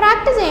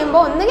 സബ്ട്രാക്ട്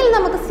ചെയ്യുമ്പോൾ ഒന്നുകിൽ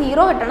നമുക്ക്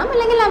 0 കിട്ടണം,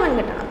 അല്ലെങ്കിൽ 11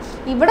 കിട്ടണം.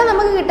 ഇവിടെ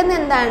നമുക്ക് കിട്ടുന്നത്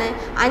എന്താണ്?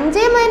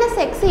 5 മൈനസ്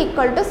എക്സ്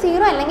ഈക്വൽ ടു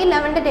 0 അല്ലെങ്കിൽ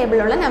 11th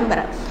ടേബിളിലുള്ള നമ്പർ.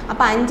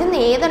 അപ്പോൾ 5ന്ന്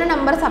ഏതൊരു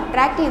നമ്പർ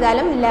സബ്ട്രാക്ട്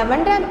ചെയ്താലും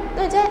 11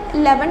 എന്ന് വെച്ചാൽ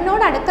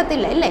 11നോട്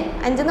അടുക്കത്തില്ല, അല്ലേ?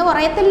 5ന്ന്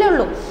കുറയത്തില്ലേ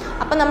ഉള്ളൂ.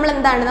 അപ്പോൾ നമ്മൾ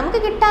എന്താണ്? നമുക്ക്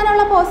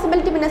കിട്ടാനുള്ള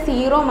പോസിബിലിറ്റി പിന്നെ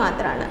 0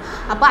 മാത്രമാണ്.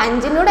 അപ്പോൾ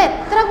 5നോട്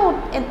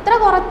എത്ര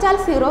കുറച്ചാൽ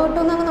 0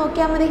 കിട്ടുമെന്ന്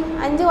നോക്കിയാൽ മതി.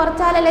 5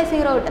 കുറച്ചാലല്ലേ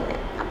 0 കിട്ടുന്നത്.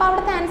 അപ്പോൾ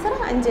അവിടുത്തെ ആൻസർ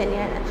 5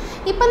 തന്നെയാണ്.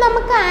 ഇപ്പം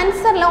നമുക്ക്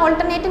ആൻസറിൽ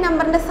ഓൾട്ടർനേറ്റ്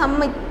നമ്പറിൻ്റെ സം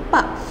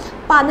ഇപ്പം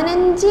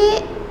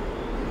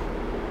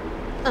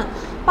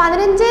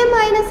 15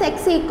 മൈനസ്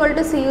എക്സ് ഈക്വൽ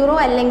ടു 0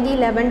 അല്ലെങ്കിൽ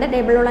 11th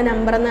ടേബിളിലുള്ള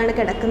നമ്പർ എന്നാണ്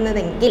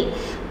കിടക്കുന്നതെങ്കിൽ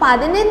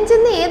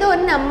 15ന്ന് ഏതോ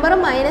ഒരു നമ്പർ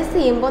മൈനസ്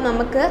ചെയ്യുമ്പോൾ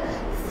നമുക്ക്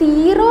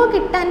 0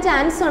 കിട്ടാൻ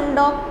ചാൻസ്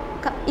ഉണ്ടോ?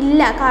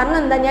 ഇല്ല. കാരണം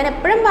എന്താ? ഞാൻ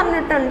എപ്പോഴും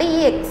പറഞ്ഞിട്ടുണ്ട്, ഈ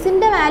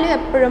എക്സിൻ്റെ വാല്യൂ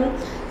എപ്പോഴും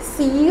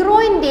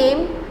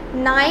 0ൻ്റെയും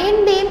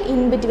 9ൻ്റെയും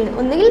ഇൻ ബിറ്റ്വീൻ,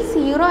 ഒന്നുകിൽ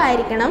 0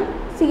 ആയിരിക്കണം,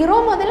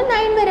 0 മുതൽ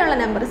 9 വരെയുള്ള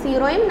നമ്പർ,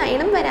 0യും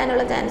 9ഉം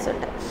വരാനുള്ള ചാൻസ്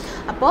ഉണ്ട്.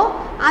 അപ്പോൾ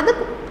അത്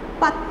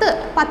 10,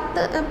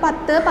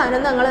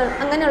 11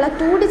 അങ്ങനെയുള്ള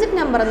 2 ഡിജിറ്റ്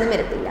നമ്പറൊന്നും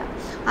വരത്തില്ല.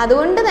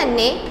 അതുകൊണ്ട്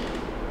തന്നെ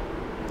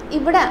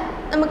ഇവിടെ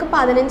നമുക്ക്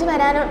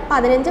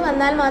 15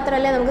 വന്നാൽ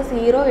മാത്രമല്ലേ നമുക്ക്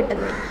 0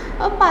 കിട്ടുന്നത്.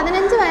 അപ്പോൾ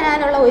 15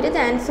 വരാനുള്ള ഒരു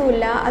ചാൻസും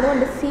ഇല്ല.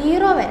 അതുകൊണ്ട്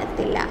 0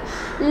 വരത്തില്ല.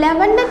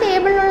 11th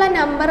ടേബിളിലുള്ള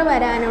നമ്പർ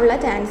വരാനുള്ള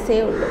ചാൻസേ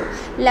ഉള്ളൂ.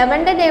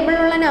 11th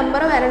ടേബിളിലുള്ള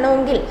നമ്പർ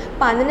വരണമെങ്കിൽ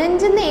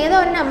 15ന്ന് ഏതോ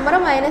ഒരു നമ്പർ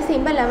മൈനസ്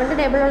ചെയ്യുമ്പോൾ 11th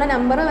ടേബിളിലുള്ള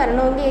നമ്പർ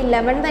വരണമെങ്കിൽ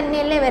 11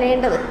 തന്നെയല്ലേ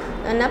വരേണ്ടത്.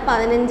 എന്നാൽ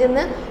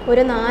 15ന്ന്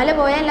ഒരു 4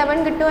 പോയാൽ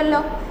 11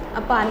 കിട്ടുമല്ലോ.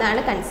 അപ്പോൾ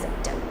അതാണ്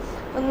കൺസെപ്റ്റ്.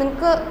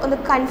 നിങ്ങൾക്ക് ഒന്ന്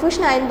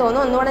കൺഫ്യൂഷൻ ആയെന്ന്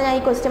തോന്നുന്നു. ഒന്നുകൂടെ ഞാൻ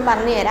ഈ ക്വസ്റ്റ്യൻ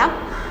പറഞ്ഞു തരാം.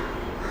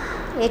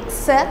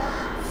 എക്സ്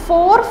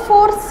 4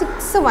 4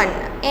 6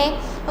 1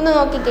 ഒന്ന്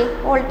നോക്കിക്കേ.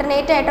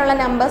 ഓൾട്ടർനേറ്റ് ആയിട്ടുള്ള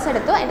നമ്പേഴ്സ്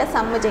എടുത്തു, അതിൻ്റെ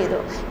സമ്മ് ചെയ്തു.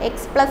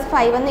 എക്സ് പ്ലസ്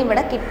 5 എന്ന്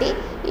ഇവിടെ കിട്ടി.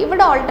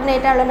 ഇവിടെ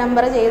ഓൾട്ടർനേറ്റ് ആയിട്ടുള്ള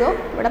നമ്പർ ചെയ്തു,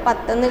 ഇവിടെ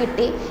 10 എന്ന്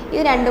കിട്ടി.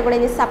 ഇത് രണ്ടും കൂടെ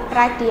ഇനി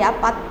സബ്ട്രാക്ട്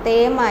ചെയ്യുക.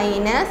 10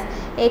 മൈനസ്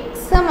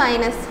എക്സ്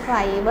മൈനസ്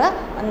 5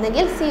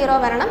 ഒന്നുകിൽ 0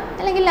 വരണം,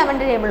 അല്ലെങ്കിൽ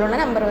 11th ടേബിളിലുള്ള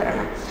നമ്പർ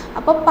വരണം.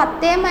 അപ്പോൾ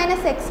 10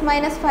 മൈനസ് എക്സ്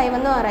മൈനസ് 5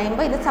 എന്ന്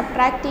പറയുമ്പോൾ ഇത്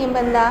സബ്ട്രാക്ട്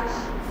ചെയ്യുമ്പോൾ എന്താ?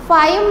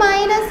 5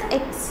 മൈനസ്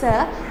എക്സ്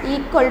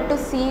ഈക്വൽ ടു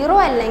 0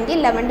 അല്ലെങ്കിൽ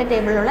 11th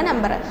ടേബിളിലുള്ള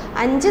നമ്പർ.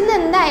 5ന്ന്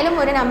എന്തായാലും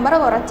ഒരു നമ്പർ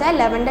കുറച്ചാൽ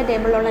 11th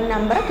ടേബിളിലുള്ള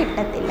നമ്പർ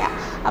കിട്ടത്തില്ല.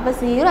 അപ്പോൾ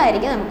 0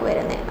 ആയിരിക്കും നമുക്ക്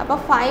വരുന്നത്. അപ്പോൾ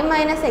 5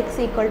 മൈനസ് എക്സ്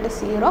ഈക്വൽ ടു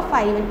 0.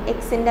 5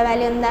 എക്സിൻ്റെ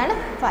വാല്യൂ എന്താണ്?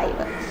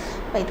 5.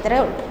 അപ്പോൾ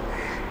ഇത്രയേ ഉള്ളൂ.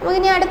 നമുക്ക്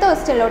ഇനി അടുത്ത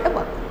ക്വസ്റ്റ്യനിലോട്ട്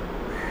പോകാം.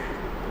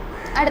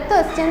 അടുത്ത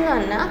ക്വസ്റ്റ്യൻ എന്ന്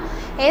പറഞ്ഞാൽ,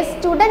 A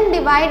student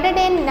divided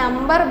A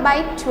number by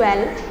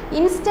 12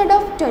 instead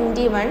of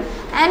 21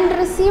 and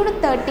received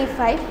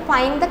 35.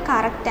 Find the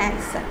correct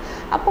answer.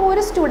 അപ്പോൾ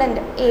ഒരു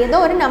സ്റ്റുഡൻറ്റ് ഏതോ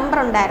ഒരു നമ്പർ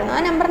ഉണ്ടായിരുന്നു, ആ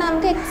നമ്പറിനെ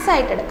നമുക്ക് എക്സ്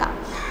ആയിട്ട് എടുക്കാം.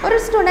 ഒരു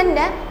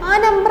സ്റ്റുഡൻറ്റ് ആ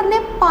നമ്പറിനെ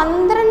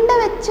 12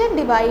 വെച്ച്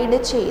ഡിവൈഡ്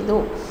ചെയ്തു.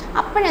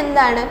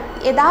 അപ്പോഴെന്താണ്?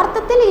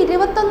 യഥാർത്ഥത്തിൽ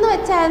 21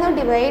 വെച്ചായിരുന്നു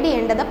ഡിവൈഡ്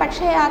ചെയ്യേണ്ടത്.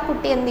 പക്ഷേ ആ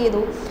കുട്ടി എന്ത്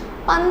ചെയ്തു?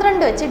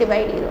 12 വെച്ച്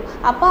ഡിവൈഡ് ചെയ്തു.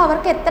 അപ്പോൾ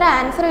അവർക്ക് എത്ര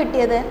ആൻസർ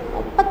കിട്ടിയത്?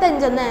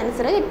 35 എന്ന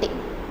ആൻസർ കിട്ടി.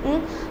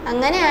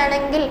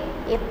 അങ്ങനെയാണെങ്കിൽ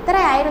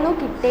എത്രയായിരുന്നു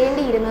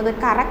കിട്ടേണ്ടിയിരുന്നത്,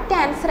 കറക്റ്റ്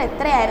ആൻസർ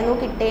എത്രയായിരുന്നു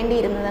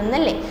കിട്ടേണ്ടിയിരുന്നത്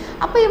എന്നല്ലേ.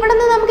 അപ്പോൾ ഇവിടെ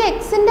നിന്ന് നമുക്ക്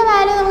എക്സിൻ്റെ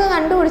വാല്യൂ നമുക്ക്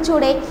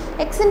കണ്ടുപിടിച്ചൂടെ?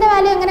 എക്സിൻ്റെ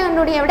വാല്യൂ എങ്ങനെ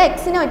കണ്ടുപിടിക്കുക? ഇവിടെ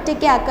എക്സിനെ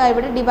ഒറ്റയ്ക്ക് ആക്കുക,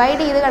 ഇവിടെ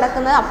ഡിവൈഡ് ചെയ്ത്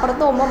കിടക്കുന്നത്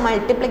അപ്പുറത്ത് പോകുമ്പോൾ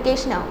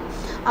മൾട്ടിപ്ലിക്കേഷൻ ആവും.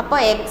 അപ്പോൾ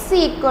എക്സ്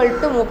ഈക്വൽ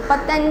ടു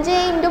 35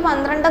 ×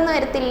 12 എന്ന്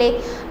വരത്തില്ലേ?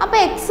 അപ്പോൾ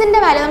എക്സിൻ്റെ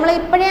വാല്യൂ നമ്മൾ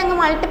ഇപ്പോഴേ അങ്ങ്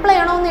മൾട്ടിപ്ലൈ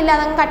ചെയ്യണമെന്നില്ല,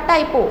 അതങ്ങ്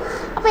കട്ടായി പോവും.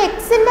 അപ്പോൾ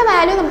എക്സിൻ്റെ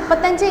വാല്യൂ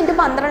 35 ×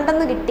 12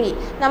 എന്ന് കിട്ടി.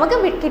 നമുക്ക്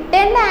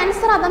കിട്ടേണ്ട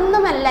ആൻസർ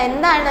അതൊന്നുമല്ല.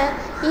 എന്താണ്?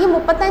 ഈ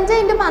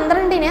 35 ×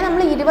 12നെ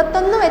നമ്മൾ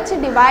 21 വെച്ച്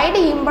ഡിവൈഡ്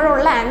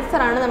ചെയ്യുമ്പോഴുള്ള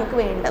ആൻസറാണ് നമുക്ക്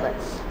വേണ്ടത്.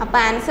 അപ്പോൾ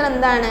ആൻസർ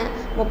എന്താണ്?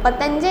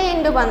 35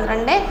 ×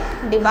 12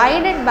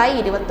 ഡിവൈഡഡ് ബൈ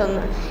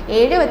 21.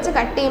 7 വെച്ച്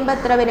കട്ട് ചെയ്യുമ്പോൾ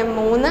എത്ര വരും?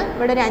 3.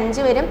 ഇവിടെ ഒരു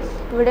 5 വരും,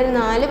 ഇവിടെ ഒരു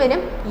 4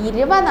 വരും.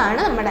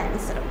 20 നമ്മുടെ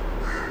ആൻസർ.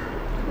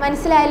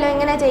 മനസ്സിലായല്ലോ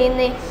എങ്ങനെ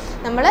ചെയ്യുന്നേ?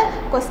 നമ്മൾ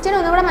ക്വസ്റ്റ്യൻ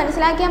ഒന്നുകൂടെ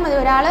മനസ്സിലാക്കിയാൽ മതി.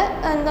 ഒരാൾ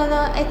എന്തോന്ന്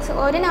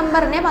ഒരു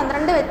നമ്പറിനെ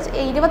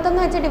 21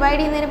 വെച്ച് ഡിവൈഡ്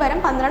ചെയ്യുന്നതിന് പകരം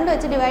 12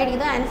 വെച്ച് ഡിവൈഡ്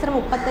ചെയ്ത് ആൻസർ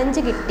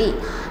 35 കിട്ടി.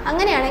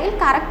 അങ്ങനെയാണെങ്കിൽ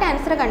കറക്റ്റ്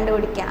ആൻസർ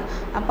കണ്ടുപിടിക്കുക.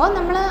 അപ്പോൾ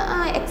നമ്മൾ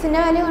എക്സിൻ്റെ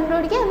വാല്യൂ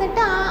കണ്ടുപിടിക്കുക,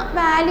 എന്നിട്ട് ആ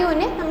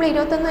വാല്യൂവിനെ നമ്മൾ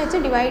 21 വെച്ച്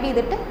ഡിവൈഡ്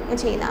ചെയ്തിട്ട്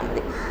ചെയ്താൽ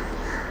മതി.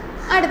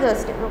 അടുത്ത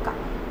ക്വസ്റ്റ്യൻ നോക്കാം.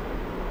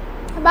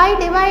 By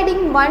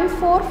dividing 1,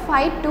 4,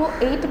 5 to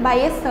 8 by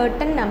a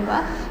certain number,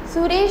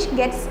 Suresh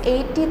gets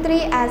 83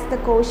 as the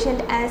quotient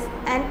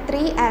and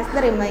 3 as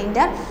the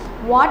remainder.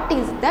 What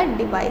is the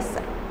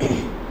divisor?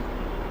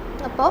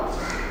 അപ്പോൾ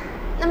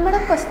നമ്മുടെ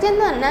ക്വസ്റ്റ്യൻ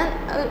എന്ന് പറഞ്ഞാൽ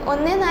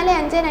 1, 4,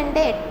 5,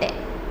 2, 8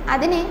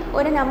 അതിനെ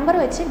ഒരു നമ്പർ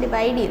വെച്ച്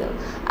ഡിവൈഡ് ചെയ്തു.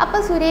 അപ്പോൾ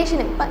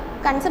സുരേഷിന് ഇപ്പം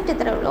കൺസെപ്റ്റ്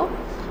ഇത്രയേ ഉള്ളൂ.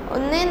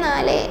 1,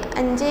 4,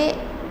 5,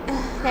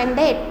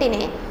 2,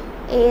 8നെ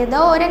ഏതോ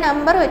ഒരു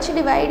നമ്പർ വെച്ച്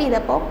ഡിവൈഡ്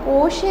ചെയ്തപ്പോൾ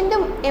കോഷ്യൻ്റ്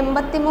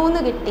 83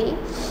 കിട്ടി,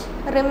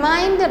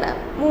 റിമൈൻഡർ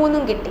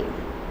 3 കിട്ടി.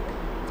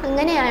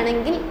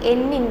 അങ്ങനെയാണെങ്കിൽ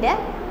എന്നിൻ്റെ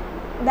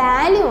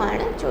വാല്യൂ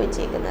ആണ്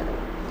ചോദിച്ചേക്കുന്നത്.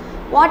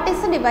 വാട്ട്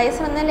ഈസ് എ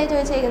ഡിവൈസർ എന്നല്ലേ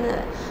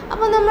ചോദിച്ചേക്കുന്നത്.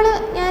 അപ്പോൾ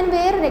ഞാൻ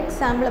വേറൊരു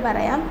എക്സാമ്പിൾ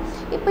പറയാം.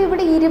 ഇപ്പോൾ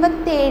ഇവിടെ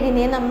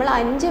 27നെ നമ്മൾ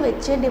 5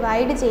 വെച്ച്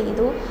ഡിവൈഡ്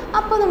ചെയ്തു.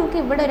 അപ്പോൾ നമുക്ക്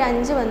ഇവിടെ ഒരു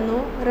 5 വന്നു,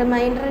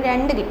 റിമൈൻഡർ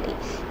 2 കിട്ടി.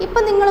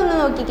 ഇപ്പം നിങ്ങളൊന്ന്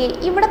നോക്കിക്കേ,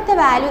 ഇവിടുത്തെ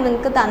വാല്യൂ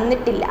നിങ്ങൾക്ക്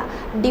തന്നിട്ടില്ല.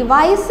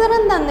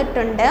 ഡിവൈസറും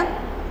തന്നിട്ടുണ്ട്,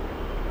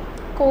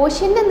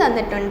 കോഷ്യൻ്റും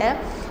തന്നിട്ടുണ്ട്,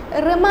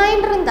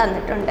 റിമൈൻഡറും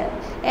തന്നിട്ടുണ്ട്.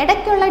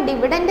 ഇടയ്ക്കുള്ള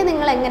ഡിവിഡൻറ്റ്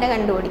നിങ്ങൾ എങ്ങനെ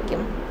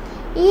കണ്ടുപിടിക്കും?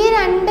 ഈ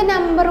 2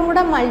 നമ്പറും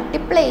കൂടെ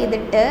മൾട്ടിപ്ലൈ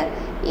ചെയ്തിട്ട്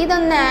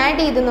ഇതൊന്ന്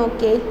ആഡ് ചെയ്ത്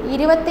നോക്കിയേ,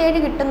 27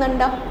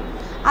 കിട്ടുന്നുണ്ടോ?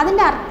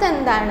 അതിൻ്റെ അർത്ഥം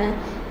എന്താണ്?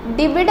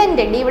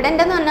 ഡിവിഡൻറ്റ്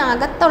എന്ന് പറഞ്ഞാൽ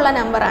അകത്തുള്ള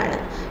നമ്പറാണ്.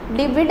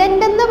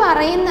 ഡിവിഡൻറ്റ് എന്ന്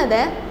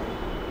പറയുന്നത്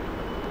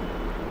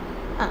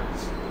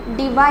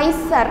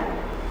divisor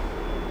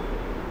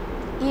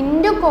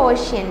into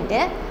quotient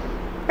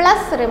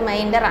plus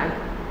reminder ആണ്.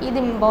 ഇത്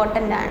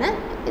ഇമ്പോർട്ടൻ്റ് ആണ്,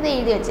 ഇത്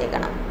എഴുതി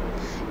വെച്ചേക്കണം.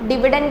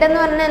 ഡിവിഡൻറ്റ് എന്ന്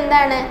പറഞ്ഞാൽ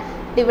എന്താണ്?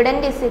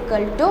 Dividend is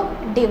equal to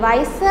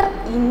divisor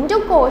into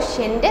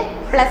quotient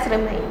plus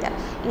reminder.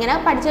 ഇങ്ങനെ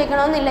പഠിച്ചു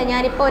വെക്കണമെന്നില്ല.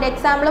 ഞാനിപ്പോൾ ഒരു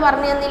എക്സാമ്പിൾ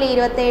പറഞ്ഞു തന്നില്ല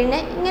 27ന്,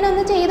 ഇങ്ങനെ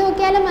ഒന്ന് ചെയ്ത്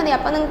നോക്കിയാലും മതി.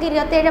 അപ്പോൾ നിങ്ങൾക്ക്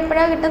 27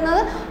 എപ്പോഴാണ്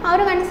കിട്ടുന്നത് ആ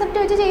ഒരു കൺസെപ്റ്റ്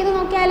വെച്ച് ചെയ്ത്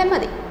നോക്കിയാലും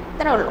മതി.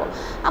 ഇത്രേ ഉള്ളൂ.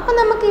 അപ്പോൾ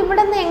നമുക്ക്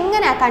ഇവിടെ നിന്ന്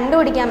എങ്ങനെയാണ്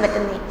കണ്ടുപിടിക്കാൻ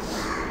പറ്റുന്നത്?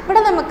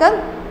 ഇവിടെ നമുക്ക്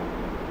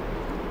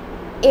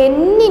n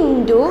 ×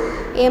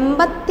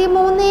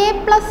 83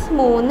 +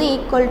 3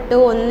 ഈക്വൽ ടു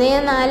 1,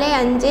 4,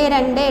 5,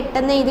 2, 8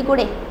 എന്ന് എഴുതി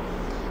കൂടെ?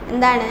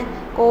 എന്താണ്?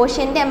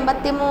 കോഷ്യൻ്റ്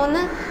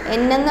 83,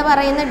 n എന്ന്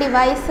പറയുന്ന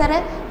ഡിവൈസർ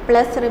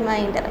പ്ലസ്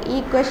റിമൈൻഡർ. ഈ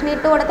ഇക്വേഷൻ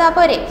ഇട്ട് കൊടുത്താൽ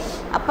പോരെ?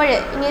 അപ്പോൾ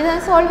ഇനി ഇത്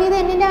സോൾവ് ചെയ്ത്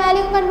എന്നിൻ്റെ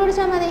വാല്യൂ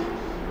കണ്ടുപിടിച്ചാൽ മതി.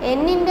 n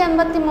 ×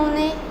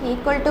 83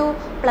 ഈക്വൽ ടു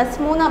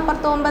 +3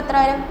 അപ്പുറത്ത് പോകുമ്പോൾ എത്ര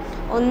വരും?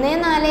 1,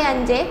 4,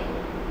 5,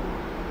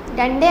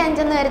 2, 5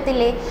 എന്ന്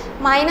വരത്തില്ലേ?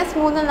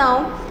 -3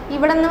 എന്നാവും.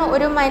 ഇവിടെ നിന്ന്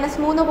ഒരു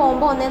 -3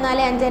 പോകുമ്പോൾ 1, 4,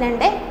 5,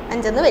 2,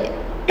 5 എന്ന് വരും.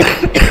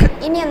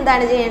 ഇനി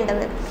എന്താണ്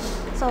ചെയ്യേണ്ടത്?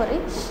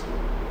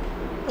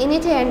 ഇനി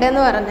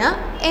ചെയ്യേണ്ടതെന്ന് പറഞ്ഞാൽ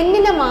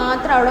എന്നിനെ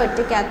മാത്രം അവിടെ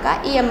ഒറ്റയ്ക്കാക്കുക,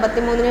 ഈ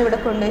 83നെ ഇവിടെ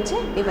കൊണ്ടുവച്ച്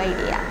ഡിവൈഡ്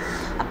ചെയ്യുക.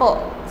 അപ്പോൾ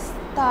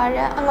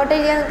താഴെ അങ്ങോട്ട്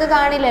എഴുതിയാൽ നിങ്ങൾക്ക്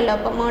കാണില്ലല്ലോ,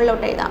 അപ്പോൾ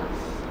മുകളിലോട്ട് എഴുതാം.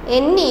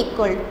 n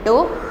equal to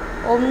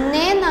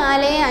 1,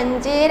 4,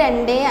 5,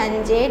 2,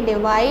 5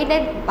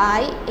 divided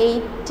by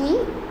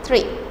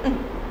 83.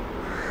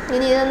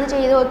 ഇനി ഇതൊന്ന്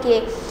ചെയ്ത് നോക്കിയേ.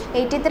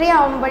 83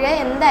 ആകുമ്പോൾ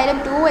എന്തായാലും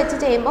 2 വെച്ച്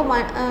ചെയ്യുമ്പോൾ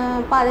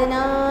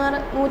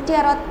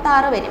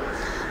 166 വരും.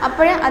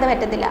 അപ്പോൾ അത്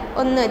പറ്റത്തില്ല,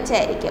 1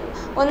 വെച്ചായിരിക്കും.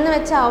 1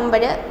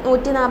 വെച്ചാകുമ്പോൾ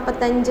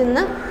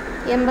 145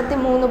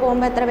 83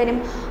 പോകുമ്പോൾ എത്ര വരും?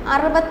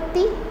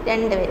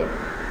 62 വരും.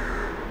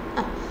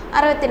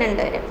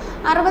 62 വരും.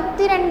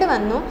 62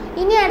 വന്നു.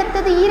 ഇനി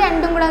അടുത്തത് ഈ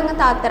രണ്ടും കൂടെ അങ്ങ്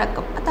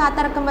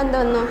താത്തിറക്കുമ്പോൾ എന്ത്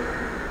വന്നു?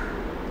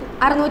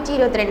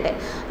 622.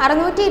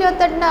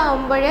 622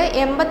 ആകുമ്പോൾ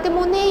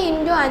 83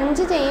 ×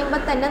 5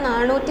 ചെയ്യുമ്പോൾ തന്നെ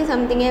 400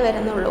 സംതിങ്ങേ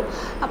വരുന്നുള്ളൂ.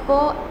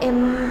 അപ്പോൾ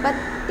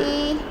 83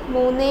 ×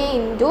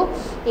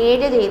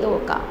 7 ചെയ്ത്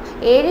നോക്കാം.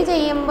 7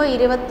 ചെയ്യുമ്പോൾ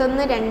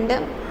 21, 2,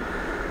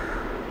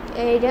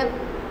 7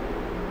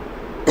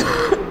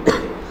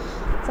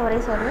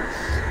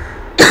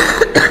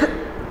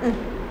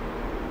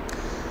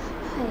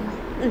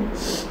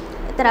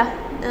 എത്ര?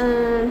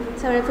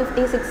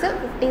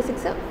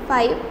 56,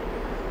 5,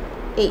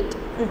 8.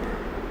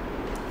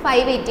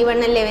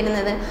 581 അല്ലേ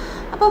വരുന്നത്.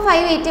 അപ്പോൾ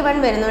 581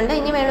 വരുന്നുണ്ട്.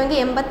 ഇനി വേണമെങ്കിൽ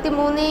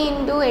 83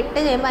 × 8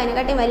 ചെയ്യുമ്പോൾ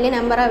അതിനെക്കാട്ടി വലിയ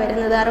നമ്പറാണ്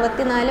വരുന്നത്.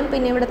 64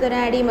 പിന്നെ ഇവിടുത്തെ ഒരു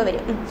ആഡ് ചെയ്യുമ്പോൾ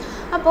വരും.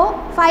 അപ്പോൾ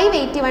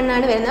 581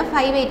 ആണ് വരുന്നത്.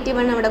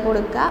 581 അവിടെ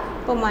കൊടുക്കുക.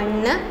 അപ്പോൾ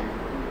 1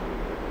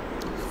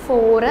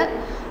 4,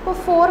 അപ്പോൾ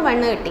 4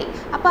 1 കിട്ടി.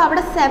 അപ്പോൾ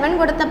അവിടെ 7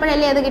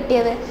 കൊടുത്തപ്പോഴല്ലേ അത്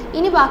കിട്ടിയത്.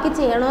 ഇനി ബാക്കി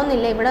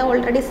ചെയ്യണമെന്നില്ല, ഇവിടെ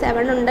ഓൾറെഡി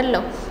 7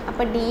 ഉണ്ടല്ലോ.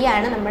 അപ്പോൾ D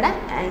ആണ് നമ്മുടെ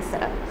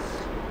ആൻസർ.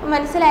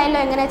 മനസ്സിലായല്ലോ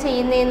എങ്ങനെയാണ്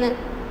ചെയ്യുന്നതെന്ന്.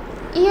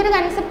 ഈ ഒരു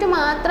കൺസെപ്റ്റ്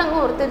മാത്രം അങ്ങ്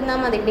ഓർത്തിരുന്നാൽ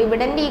മതി.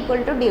 Dividend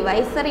equal to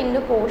divisor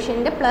into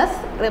quotient plus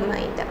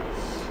reminder.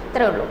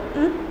 ഇത്രേ ഉള്ളൂ.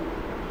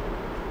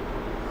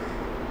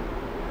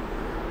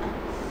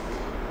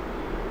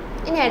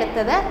 ഇനി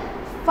അടുത്തത്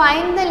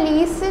find the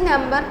least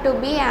number two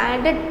B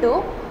added to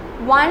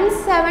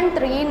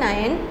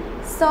 1739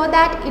 so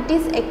that it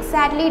is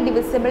exactly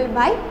divisible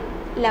by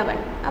 11.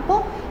 അപ്പോൾ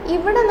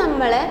ഇവിടെ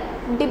നമ്മൾ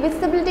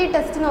ഡിവിസിബിലിറ്റി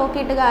ടെസ്റ്റ്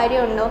നോക്കിയിട്ട്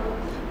കാര്യമുണ്ടോ?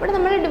 ഇവിടെ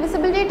നമ്മൾ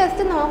ഡിവിസിബിലിറ്റി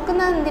ടെസ്റ്റ്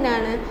നോക്കുന്നത്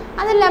എന്തിനാണ്?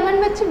 അത് 11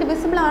 വെച്ച്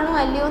ഡിവിസിബിൾ ആണോ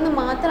അല്ലയോ എന്ന്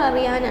മാത്രം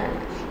അറിയാനാണ്.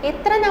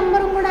 എത്ര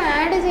നമ്പറും കൂടെ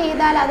ആഡ്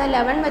ചെയ്താൽ അത്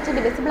 11 വെച്ച്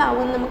ഡിവിസിബിൾ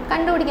ആവുമെന്ന് നമുക്ക്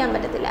കണ്ടുപിടിക്കാൻ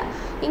പറ്റത്തില്ല.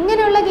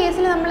 ഇങ്ങനെയുള്ള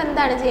കേസിൽ നമ്മൾ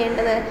എന്താണ്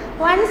ചെയ്യേണ്ടത്?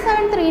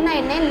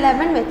 1739നെ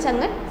 11 വെച്ച്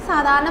അങ്ങ്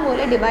സാധാരണ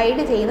പോലെ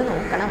ഡിവൈഡ് ചെയ്ത്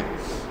നോക്കണം.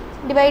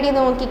 ഡിവൈഡ് ചെയ്ത്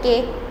നോക്കിക്കേ.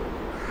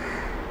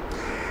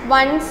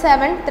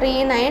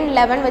 1739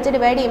 11 വെച്ച്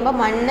ഡിവൈഡ് ചെയ്യുമ്പോൾ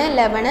 1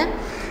 11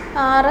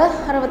 6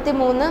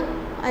 63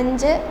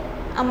 5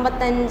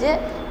 55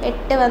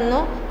 8 വന്നു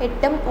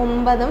 8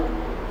 9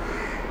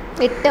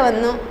 8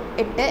 വന്നു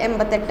 8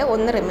 88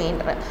 1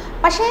 റിമൈൻഡർ.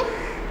 പക്ഷേ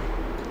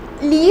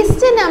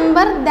least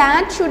number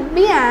that should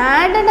be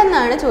added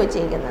എന്നാണ്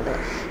ചോദിച്ചിരിക്കുന്നത്.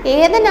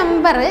 ഏത്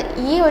നമ്പർ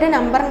ഈ ഒരു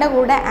നമ്പറിൻ്റെ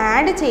കൂടെ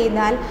ആഡ്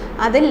ചെയ്താൽ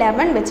അത്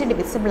 11 വെച്ച്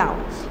ഡിവിസിബിൾ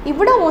ആവും.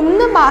 ഇവിടെ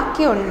 1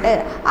 ബാക്കിയുണ്ട്,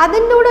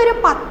 അതിൻ്റെ കൂടെ ഒരു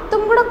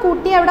 10ഉം കൂടെ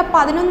കൂട്ടി അവിടെ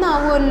 11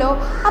 ആവുമല്ലോ.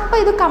 അപ്പോൾ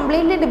ഇത്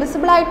കംപ്ലീറ്റ്ലി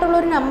ഡിവിസിബിൾ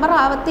ആയിട്ടുള്ളൊരു നമ്പർ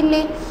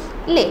ആവത്തില്ലേ?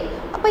 ഇല്ലേ?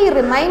 അപ്പോൾ ഈ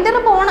റിമൈൻഡർ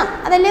പോകണം,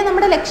 അതല്ലേ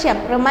നമ്മുടെ ലക്ഷ്യം.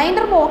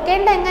 റിമൈൻഡർ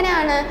പോക്കേണ്ട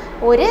എങ്ങനെയാണ്?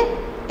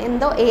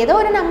 ഏതോ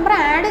ഒരു നമ്പർ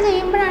ആഡ്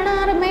ചെയ്യുമ്പോഴാണ്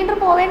ആ റിമൈൻഡർ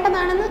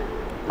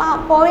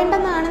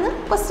പോവേണ്ടതാണെന്ന്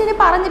ക്വസ്റ്റ്യന്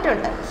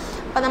പറഞ്ഞിട്ടുണ്ട്.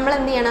 അപ്പോൾ നമ്മൾ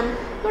എന്ത് ചെയ്യണം?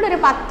 ഇവിടെ ഒരു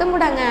 10ഉം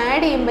കൂടെ അങ്ങ്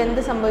ആഡ് ചെയ്യുമ്പോൾ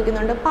എന്ത്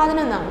സംഭവിക്കുന്നുണ്ട്?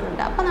 11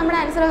 ആവുന്നുണ്ട്. അപ്പോൾ നമ്മുടെ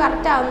ആൻസർ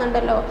കറക്റ്റ്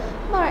ആവുന്നുണ്ടല്ലോ.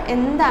 അപ്പോൾ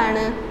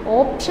എന്താണ്?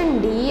 ഓപ്ഷൻ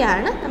D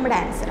ആണ് നമ്മുടെ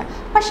ആൻസർ.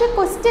 പക്ഷേ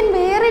ക്വസ്റ്റ്യൻ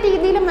വേറെ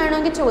രീതിയിലും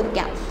വേണമെങ്കിൽ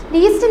ചോദിക്കാം.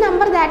 Least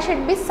number that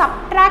should be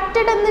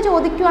subtracted എന്ന്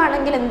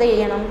ചോദിക്കുകയാണെങ്കിൽ എന്ത്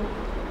ചെയ്യണം?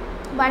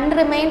 1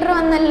 റിമൈൻഡർ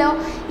വന്നല്ലോ.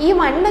 ഈ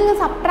 1 അങ്ങ്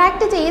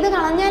സബ്ട്രാക്റ്റ് ചെയ്ത്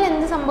കളഞ്ഞാൽ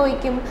എന്ത്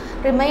സംഭവിക്കും?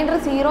 റിമൈൻഡർ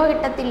 0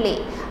 കിട്ടത്തില്ലേ?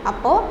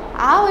 അപ്പോൾ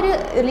ആ ഒരു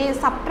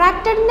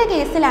സബ്ട്രാക്റ്റഡിൻ്റെ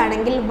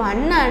കേസിലാണെങ്കിൽ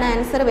 1 ആണ്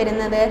ആൻസർ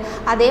വരുന്നത്.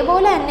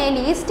 അതേപോലെ തന്നെ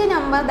least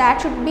number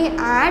that should be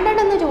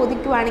added എന്ന്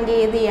ചോദിക്കുവാണെങ്കിൽ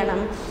ഏത്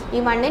ചെയ്യണം?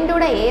 ഈ 1ൻ്റെ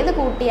കൂടെ ഏത്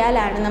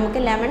കൂട്ടിയാലാണ് നമുക്ക്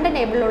 11ൻ്റെ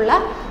ടേബിളിലുള്ള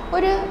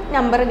ഒരു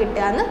നമ്പർ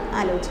കിട്ടുക എന്ന്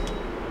ആലോചിക്കും.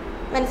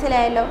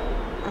 മനസ്സിലായല്ലോ?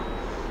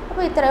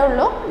 അപ്പോൾ ഇത്രയേ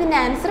ഉള്ളൂ. ഇതിൻ്റെ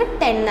ആൻസർ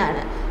 10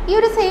 ആണ്. ഈ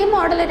ഒരു സെയിം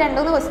മോഡൽ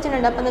 2-3 ക്വസ്റ്റ്യൻ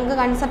ഉണ്ട്. അപ്പോൾ നിങ്ങൾക്ക്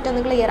കൺസെപ്റ്റ്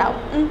ഒന്ന് ക്ലിയർ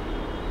ആവും.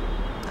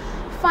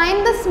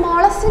 Find the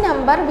smallest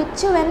number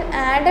which when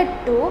added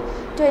to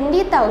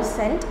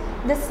 20,000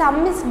 the sum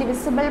is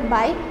divisible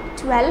by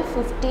 12,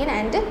 15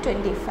 and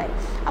 25.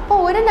 അപ്പോൾ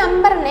ഒരു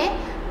നമ്പറിനെ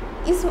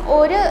ഈ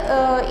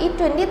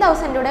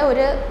 20,000യുടെ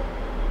ഒരു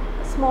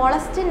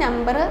സ്മോളസ്റ്റ്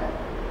നമ്പർ,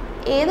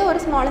 ഏതോ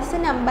ഒരു സ്മോളസ്റ്റ്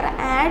നമ്പർ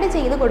ആഡ്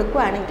ചെയ്ത്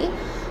കൊടുക്കുകയാണെങ്കിൽ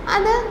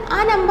അത് ആ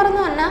നമ്പർ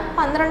എന്ന് പറഞ്ഞാൽ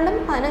 12,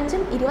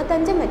 15,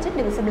 25 വെച്ച്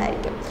ഡിവിസിബിൾ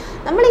ആയിരിക്കും.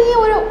 നമ്മൾ ഈ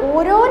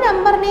ഓരോ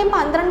നമ്പറിനെയും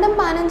 12,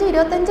 15,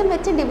 25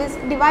 വെച്ച്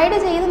ഡിവൈഡ്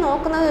ചെയ്ത്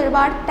നോക്കുന്നത്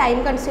ഒരുപാട് ടൈം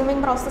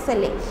കൺസ്യൂമിങ് പ്രോസസ്സ്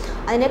അല്ലേ.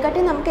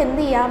 അതിനെക്കാട്ടി നമുക്ക്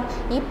എന്ത് ചെയ്യാം?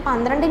 ഈ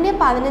 12ൻ്റെയും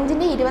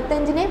 15ൻ്റെയും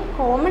 25ൻ്റെയും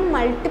കോമൺ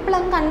മൾട്ടിപ്പിൾ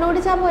അങ്ങ്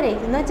കണ്ടുപിടിച്ചാൽ പോരെ.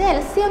 എന്ന് വെച്ചാൽ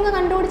LCM അങ്ങ്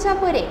കണ്ടുപിടിച്ചാൽ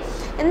പോരെ,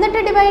 എന്നിട്ട്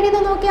ഡിവൈഡ്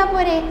ചെയ്ത് നോക്കിയാൽ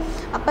പോരെ.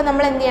 അപ്പം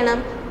നമ്മൾ എന്ത് ചെയ്യണം?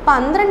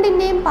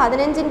 12ൻ്റെയും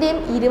 15ൻ്റെയും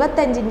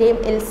 25ൻ്റെയും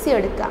LCM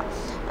എടുക്കുക.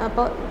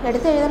 അപ്പോൾ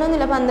എടുത്ത്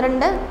എഴുതണമെന്നില്ല.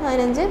 12,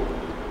 15,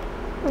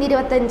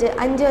 25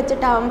 5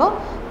 വെച്ചിട്ടാകുമ്പോൾ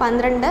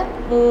 12,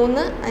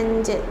 3,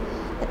 5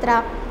 എത്ര?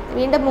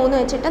 വീണ്ടും 3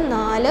 വെച്ചിട്ട്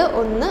 4,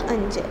 1,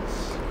 5.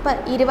 അപ്പോൾ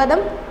 20,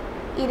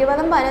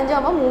 15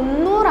 ആകുമ്പോൾ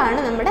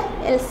 300 നമ്മുടെ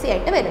LC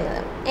ആയിട്ട്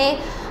വരുന്നത്.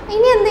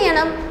 ഇനി എന്ത്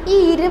ചെയ്യണം? ഈ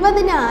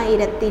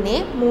 20,000നെ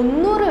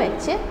 300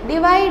 വെച്ച്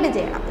ഡിവൈഡ്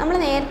ചെയ്യണം. നമ്മൾ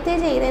നേരത്തെ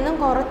ചെയ്തതിനും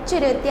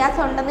കുറച്ചൊരു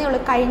വ്യത്യാസം ഉണ്ടെന്നേ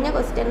ഉള്ളൂ. കഴിഞ്ഞ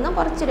ക്വസ്റ്റ്യനിൽ നിന്നും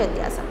കുറച്ചൊരു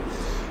വ്യത്യാസം.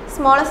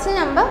 Smallest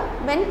number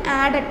when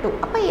added to.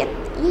 അപ്പോൾ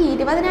ഈ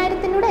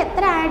 20,000ത്തിനൂടെ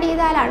എത്ര ആഡ്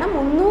ചെയ്താലാണ്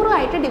 300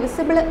 ആയിട്ട്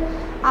ഡിവിസിബിൾ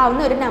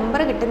ആവുന്ന ഒരു നമ്പർ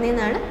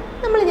കിട്ടുന്നതെന്നാണ്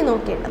നമ്മളിനി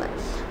നോക്കേണ്ടത്.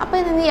 അപ്പോൾ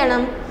എന്ത്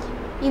ചെയ്യണം?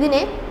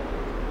 ഇതിനെ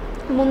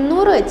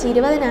 300 വെച്ച്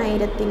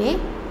 20,000ത്തിനെ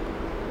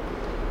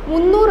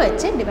 300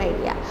 വെച്ച് ഡിവൈഡ്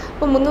ചെയ്യുക.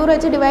 അപ്പോൾ 300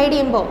 വെച്ച് ഡിവൈഡ്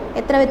ചെയ്യുമ്പോൾ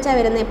എത്ര വെച്ചാണ്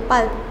വരുന്നത്?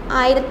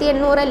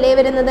 1800 അല്ലേ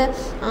വരുന്നത്.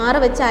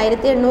 6 വെച്ച്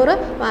 1800,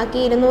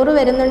 ബാക്കി 200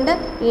 വരുന്നുണ്ട്.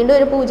 വീണ്ടും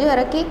ഒരു 0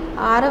 ഇറക്കി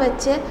 6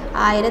 വെച്ച്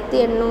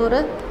 1800,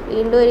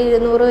 വീണ്ടും ഒരു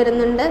 200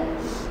 വരുന്നുണ്ട്.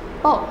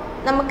 അപ്പോൾ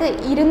നമുക്ക്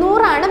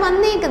 200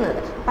 വന്നേക്കുന്നത്.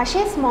 പക്ഷേ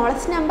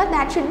smallest number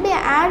that should be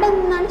add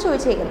എന്നാണ്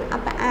ചോദിച്ചേക്കുന്നത്.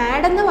 അപ്പോൾ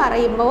ആഡ് എന്ന്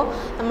പറയുമ്പോൾ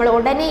നമ്മൾ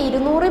ഉടനെ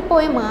 200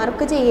 പോയി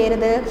മാർക്ക്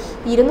ചെയ്യരുത്.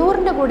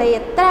 200ൻ്റെ കൂടെ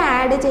എത്ര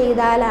ആഡ്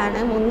ചെയ്താലാണ്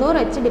 300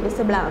 വെച്ച്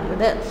ഡിവിസിബിൾ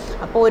ആവുന്നത്.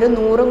 അപ്പോൾ ഒരു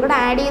 100ഉം കൂടെ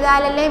ആഡ്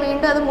ചെയ്താലല്ലേ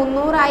വീണ്ടും അത്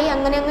 300 ആയി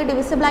അങ്ങനെ അങ്ങ്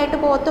ഡിവിസിബിൾ ആയിട്ട്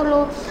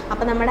പോകത്തുള്ളൂ.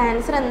 അപ്പോൾ നമ്മുടെ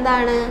ആൻസർ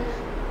എന്താണ്?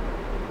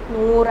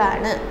 100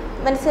 ആണ്.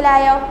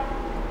 മനസ്സിലായോ?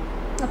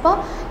 അപ്പോൾ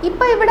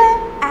ഇപ്പോൾ ഇവിടെ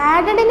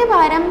ആഡഡിന്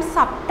പകരം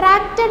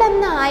സബ്ട്രാക്റ്റഡ്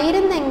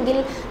എന്നായിരുന്നെങ്കിൽ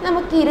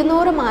നമുക്ക്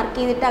 200 മാർക്ക്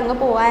ചെയ്തിട്ട് അങ്ങ്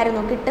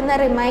പോകാമായിരുന്നു. കിട്ടുന്ന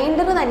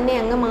റിമൈൻഡർ തന്നെ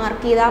അങ്ങ്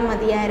മാർക്ക് ചെയ്താൽ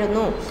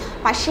മതിയായിരുന്നു.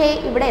 പക്ഷേ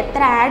ഇവിടെ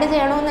എത്ര ആഡ്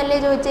ചെയ്യണമെന്നല്ലേ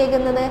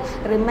ചോദിച്ചേക്കുന്നത്?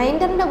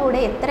 റിമൈൻഡറിൻ്റെ കൂടെ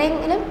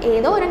എത്രയെങ്കിലും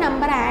ഏതോ ഒരു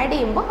നമ്പർ ആഡ്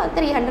ചെയ്യുമ്പോൾ അത്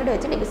 300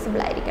 വെച്ച് ഡിവിസിബിൾ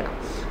ആയിരിക്കണം.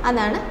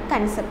 അതാണ്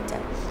കൺസെപ്റ്റ്.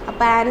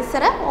 അപ്പോൾ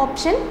ആൻസർ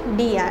ഓപ്ഷൻ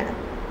ഡി ആണ്.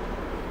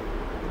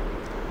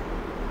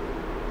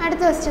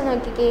 അടുത്ത ക്വസ്റ്റ്യൻ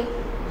നോക്കിക്കേ.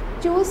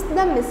 Choose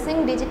the missing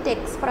digit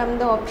x from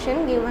the option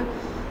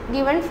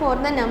given for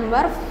the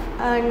number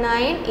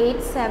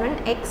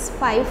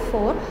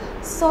 987x54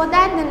 so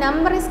that the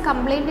number is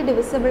completely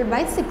divisible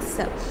by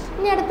 6.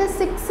 ഇനി അടുത്ത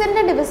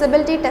 6ൻ്റെ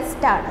ഡിവിസിബിലിറ്റി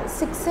ടെസ്റ്റ് ആണ്.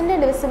 6ൻ്റെ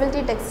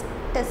ഡിവിസിബിലിറ്റി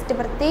ടെസ്റ്റ്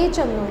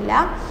പ്രത്യേകിച്ചൊന്നുമില്ല.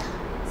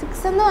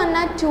 6 എന്ന്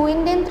പറഞ്ഞാൽ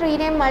 2ൻ്റെയും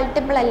 3ൻ്റെയും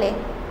മൾട്ടിപ്പിൾ അല്ലേ?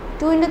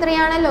 2 × 3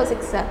 ആണല്ലോ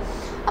 6.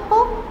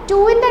 അപ്പോൾ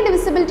 2ൻ്റെ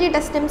ഡിവിസിബിലിറ്റി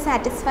ടെസ്റ്റും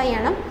സാറ്റിസ്ഫൈ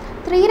ചെയ്യണം.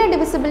 3യുടെ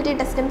ഡിവിസിബിലിറ്റി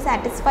ടെസ്റ്റും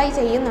സാറ്റിസ്ഫൈ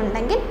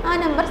ചെയ്യുന്നുണ്ടെങ്കിൽ ആ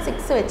നമ്പർ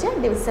 6 വെച്ച്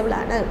ഡിവിസിബിൾ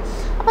ആണ്.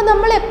 അപ്പോൾ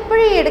നമ്മൾ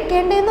എപ്പോഴും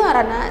എടുക്കേണ്ടതെന്ന്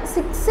പറഞ്ഞാൽ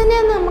 6നെ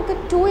നമുക്ക്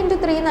 2 ×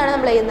 3 എന്നാണ്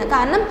നമ്മൾ ചെയ്യുന്നത്.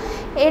 കാരണം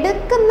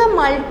എടുക്കുന്ന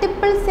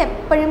മൾട്ടിപ്പിൾസ്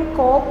എപ്പോഴും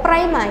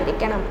കോപ്രൈം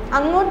ആയിരിക്കണം.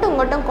 അങ്ങോട്ടും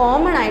ഇങ്ങോട്ടും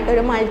കോമൺ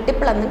ആയിട്ടൊരു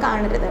മൾട്ടിപ്പിൾ ഒന്നും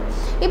കാണരുത്.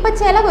 ഇപ്പോൾ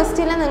ചില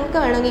ക്വസ്റ്റ്യനിൽ നിങ്ങൾക്ക്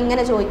വേണമെങ്കിൽ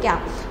ഇങ്ങനെ ചോദിക്കാം,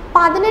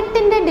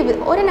 18ൻ്റെ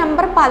ഒരു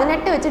നമ്പർ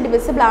 18 വെച്ച്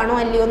ഡിവിസിബിൾ ആണോ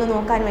അല്ലയോ എന്ന്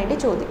നോക്കാൻ വേണ്ടി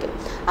ചോദിക്കും.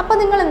 അപ്പോൾ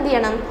നിങ്ങൾ എന്ത്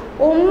ചെയ്യണം?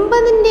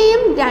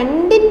 9ൻ്റെയും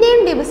 2ൻ്റെയും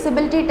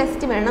ഡിവിസിബിലിറ്റി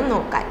ടെസ്റ്റ് വേണം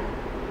നോക്കാൻ.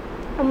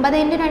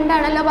 9 × 2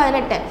 ആണല്ലോ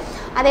 18.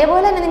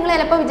 അതേപോലെ തന്നെ നിങ്ങൾ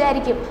ചിലപ്പോൾ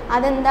വിചാരിക്കും,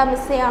 അതെന്താ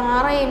മിസ്സേ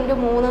 6 ×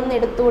 3 എന്ന്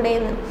എടുത്തൂടെ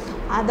എന്ന്.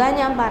 അതാ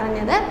ഞാൻ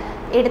പറഞ്ഞത്,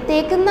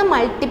 എടുത്തേക്കുന്ന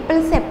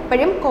മൾട്ടിപ്പിൾസ്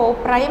എപ്പോഴും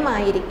കോപ്രൈം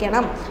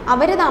ആയിരിക്കണം.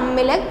 അവർ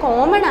തമ്മിൽ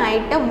കോമൺ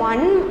ആയിട്ട്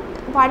 1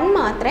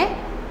 മാത്രമേ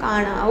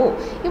കാണാവൂ.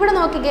 ഇവിടെ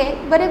നോക്കിക്കേ,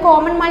 ഇവർ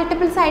കോമൺ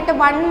മൾട്ടിപ്പിൾസ് ആയിട്ട്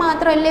 1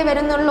 മാത്രമല്ലേ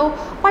വരുന്നുള്ളൂ.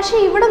 പക്ഷേ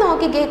ഇവിടെ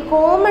നോക്കിക്കേ,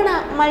 കോമൺ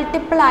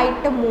മൾട്ടിപ്പിൾ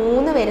ആയിട്ട്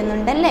 3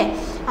 വരുന്നുണ്ടല്ലേ?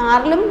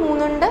 6ലും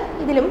 3 ഉണ്ട്,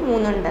 ഇതിലും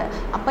 3 ഉണ്ട്.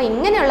 അപ്പോൾ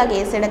ഇങ്ങനെയുള്ള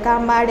കേസ് എടുക്കാൻ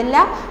പാടില്ല.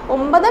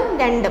 9ഉം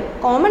 2ഉം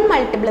കോമൺ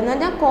മൾട്ടിപ്പിൾ എന്ന്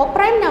പറഞ്ഞാൽ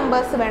കോപ്രൈം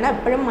നമ്പേഴ്സ് വേണം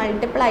എപ്പോഴും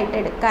മൾട്ടിപ്പിൾ ആയിട്ട്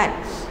എടുക്കാൻ.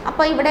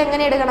 അപ്പോൾ ഇവിടെ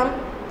എങ്ങനെ എടുക്കണം?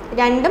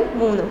 2ഉം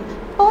 3ഉം.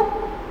 അപ്പോൾ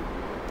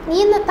ഈ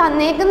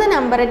തന്നേക്കുന്ന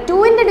നമ്പർ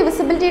 2ൻ്റെ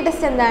ഡിവിസിബിലിറ്റി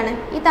ടെസ്റ്റ് എന്താണ്?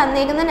 ഈ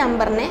തന്നേക്കുന്ന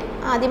നമ്പറിനെ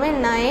ആദ്യമേ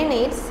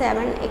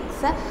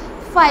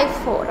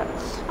 987x54.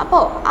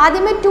 അപ്പോൾ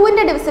ആദ്യമേ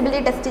 2ൻ്റെ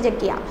ഡിവിസിബിലിറ്റി ടെസ്റ്റ്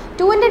ചെക്ക് ചെയ്യാം.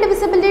 2ൻ്റെ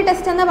ഡിവിസിബിലിറ്റി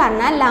ടെസ്റ്റ് എന്ന്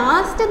പറഞ്ഞാൽ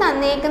ലാസ്റ്റ്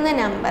തന്നേക്കുന്ന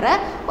നമ്പർ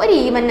ഒരു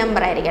ഈവൻ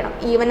നമ്പർ ആയിരിക്കണം.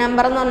 ഈവൻ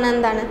നമ്പർ എന്ന് പറഞ്ഞാൽ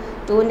എന്താണ്?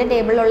 2ൻ്റെ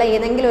ടേബിളിലുള്ള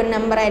ഏതെങ്കിലും ഒരു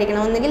നമ്പർ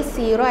ആയിരിക്കണം. ഒന്നുകിൽ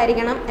 0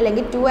 ആയിരിക്കണം,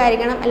 അല്ലെങ്കിൽ 2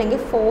 ആയിരിക്കണം, അല്ലെങ്കിൽ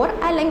 4,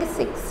 അല്ലെങ്കിൽ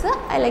 6,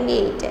 അല്ലെങ്കിൽ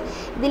 8.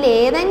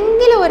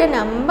 ഇതിലേതെങ്കിലും ഒരു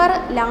നമ്പർ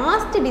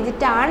ലാസ്റ്റ്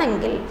ഡിജിറ്റ്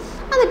ആണെങ്കിൽ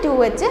അത് 2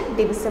 വെച്ച്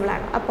ഡിവിസിബിൾ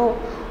ആണ്. അപ്പോൾ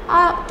ആ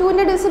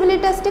 2ൻ്റെ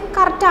ഡിവിസിബിലിറ്റി ടെസ്റ്റ്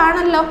കറക്റ്റ്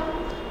ആണല്ലോ?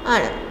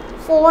 ആണ്.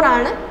 4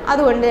 ആണ്.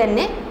 അതുകൊണ്ട്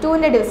തന്നെ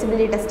 2ൻ്റെ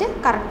ഡിവിസിബിലിറ്റി ടെസ്റ്റ്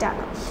കറക്റ്റ്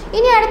ആണ്.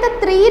 ഇനി അടുത്ത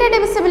 3യുടെ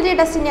ഡിവിസിബിലിറ്റി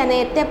ടെസ്റ്റ് ഞാൻ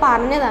നേരത്തെ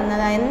പറഞ്ഞു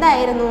തന്നത്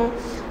എന്തായിരുന്നു?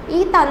 ഈ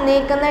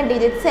തന്നേക്കുന്ന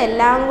ഡിജിറ്റ്സ്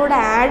എല്ലാം കൂടെ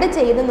ആഡ്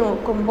ചെയ്ത്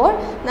നോക്കുമ്പോൾ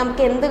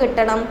നമുക്ക് എന്ത്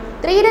കിട്ടണം?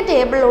 3യുടെ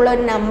ടേബിളിലുള്ള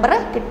ഒരു നമ്പർ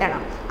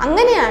കിട്ടണം.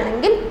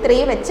 അങ്ങനെയാണെങ്കിൽ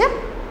 3 വെച്ച്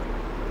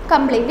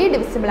കംപ്ലീറ്റ്ലി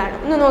ഡിവിസിബിൾ ആണ്.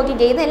 ഒന്ന്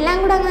നോക്കിക്കേ, ഇതെല്ലാം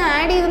കൂടെ അങ്ങ്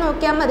ആഡ് ചെയ്ത്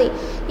നോക്കിയാൽ മതി.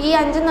 ഈ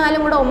 5ഉം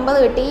 4ഉം കൂടെ 9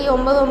 കിട്ടി. ഈ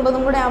 9ഉം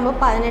 9ഉം കൂടെ ആകുമ്പോൾ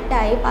 18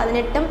 ആയി.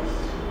 18ഉം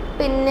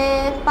പിന്നെ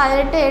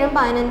 18 7ഉം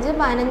 15,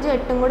 15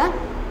 8ഉം കൂടെ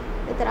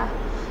എത്ര?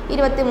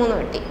 23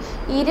 കിട്ടി.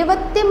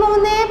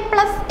 23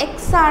 + x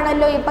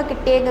ആണല്ലോ ഇപ്പം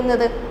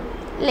കിട്ടിയേക്കുന്നത്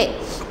അല്ലേ?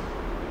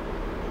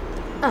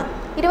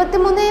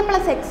 23 +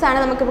 x ആണ്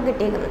നമുക്കിപ്പോൾ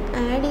കിട്ടിയേക്കുന്നത്.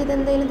 ആഡ് ചെയ്ത്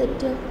എന്തെങ്കിലും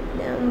തെറ്റോ?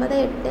 9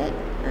 8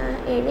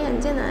 7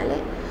 5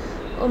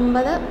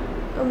 4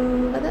 9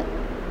 9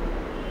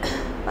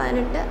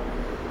 18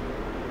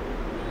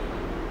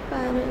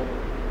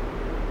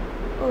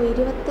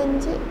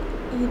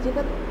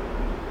 25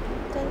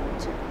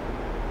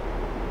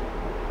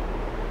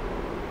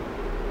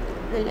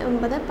 അല്ല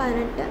 9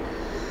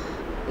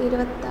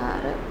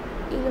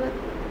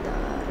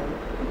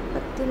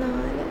 18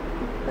 26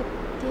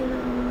 34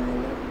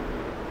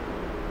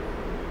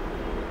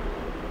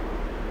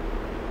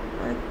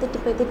 34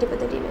 തെറ്റിപ്പോയി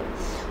 9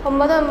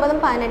 9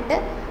 18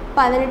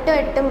 18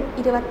 8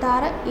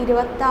 26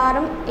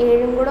 26ഉം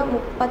 7ഉം കൂടെ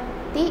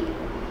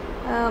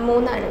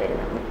 33 ആണ്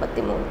വരുന്നത്.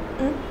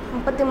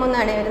 33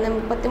 ആണ് വരുന്നത്.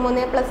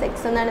 33 + x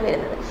എന്നാണ്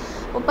വരുന്നത്.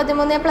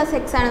 33 +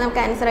 x ആണ്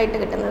നമുക്ക് ആൻസർ ആയിട്ട്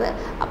കിട്ടുന്നത്.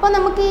 അപ്പോൾ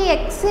നമുക്ക് ഈ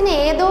എക്സിന്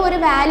ഏതോ ഒരു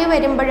വാല്യൂ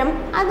വരുമ്പോഴും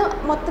അത്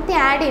മൊത്തത്തിൽ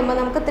ആഡ് ചെയ്യുമ്പോൾ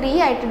നമുക്ക് 3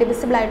 ആയിട്ട്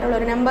ഡിവിസിബിൾ ആയിട്ടുള്ള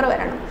ഒരു നമ്പർ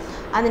വരണം.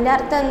 അതിൻ്റെ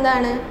അർത്ഥം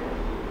എന്താണ്?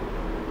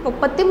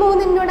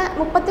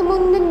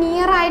 33ൻ്റെ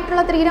നിയർ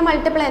ആയിട്ടുള്ള 3യുടെ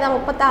മൾട്ടിപ്പിൾ ഏതാ?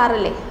 36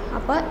 അല്ലേ?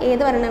 അപ്പോൾ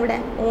ഏത് വരണം ഇവിടെ?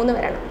 3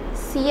 വരണം.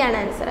 സി ആണ്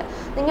ആൻസർ.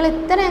 നിങ്ങൾ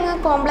ഇത്ര അങ്ങ്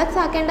കോംപ്ലക്സ്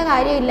ആക്കേണ്ട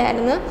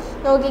കാര്യമില്ലായിരുന്നു.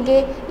 നോക്കിക്കേ,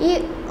 ഈ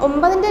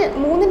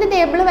 3ൻ്റെ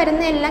ടേബിൾ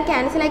വരുന്ന എല്ലാം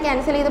ക്യാൻസൽ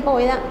ചെയ്ത്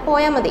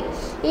പോയാൽ മതി.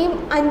 ഈ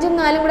 5ഉം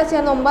 4ഉം കൂടെ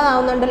ചേർന്ന് 9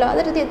 ആവുന്നുണ്ടല്ലോ,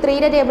 അതൊരു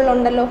 3യുടെ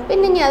ടേബിളുണ്ടല്ലോ.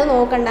 പിന്നെ ഇനി അത്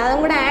നോക്കണ്ട, അതും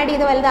കൂടെ ആഡ്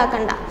ചെയ്ത്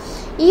വലുതാക്കണ്ട.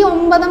 ഈ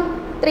 9ഉം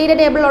 3യുടെ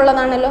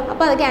ടേബിളിലുള്ളതാണല്ലോ.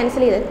 അപ്പോൾ അത്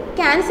ക്യാൻസൽ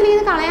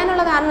ചെയ്ത്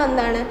കളയാനുള്ള കാരണം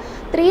എന്താണ്?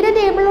 3യുടെ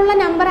ടേബിളിലുള്ള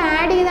നമ്പർ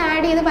ആഡ്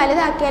ചെയ്ത്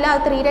വലുതാക്കിയാൽ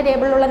അത് 3യുടെ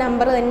ടേബിളിലുള്ള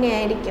നമ്പർ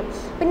തന്നെയായിരിക്കും.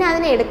 പിന്നെ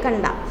അതിനെ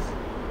എടുക്കണ്ട.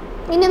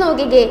 ഇനി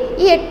നോക്കിക്കേ,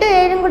 ഈ 8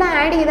 7 കൂടെ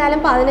ആഡ് ചെയ്താലും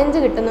 15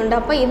 കിട്ടുന്നുണ്ട്.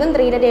 അപ്പോൾ ഇതും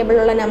 3യുടെ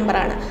ടേബിളിലുള്ള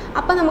നമ്പറാണ്.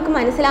 അപ്പോൾ നമുക്ക്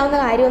മനസ്സിലാവുന്ന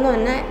കാര്യം എന്ന്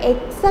പറഞ്ഞാൽ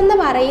എക്സ് എന്ന്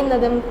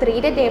പറയുന്നതും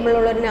 3യുടെ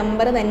ടേബിളിലുള്ള ഒരു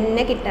നമ്പർ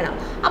തന്നെ കിട്ടണം.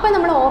 അപ്പോൾ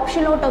നമ്മൾ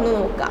ഓപ്ഷനിലോട്ടൊന്ന്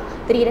നോക്കുക.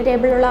 3യുടെ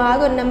ടേബിളിലുള്ള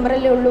ആകെ ഒരു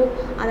നമ്പറല്ലേ ഉള്ളൂ,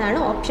 അതാണ്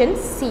ഓപ്ഷൻ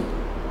സി.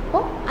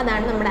 അപ്പോൾ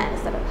അതാണ് നമ്മുടെ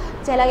ആൻസർ.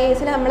 ചില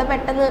കേസിൽ നമ്മൾ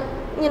പെട്ടെന്ന്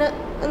ഇങ്ങനെ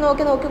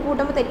നോക്കി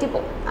കൂട്ടുമ്പോൾ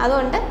തെറ്റിപ്പോവും.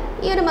 അതുകൊണ്ട്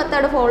ഈ ഒരു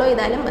മെത്തേഡ് ഫോളോ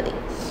ചെയ്താലും മതി.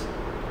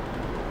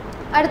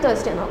 അടുത്ത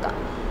ക്വസ്റ്റ്യൻ നോക്കാം.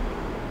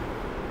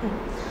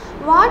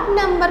 What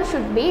number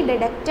should be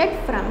deducted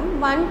from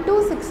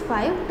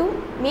 1265 to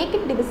make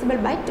it divisible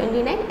by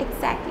 29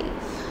 exactly?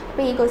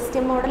 അപ്പോൾ ഈ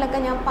ക്വസ്റ്റ്യൻ മോഡലൊക്കെ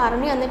ഞാൻ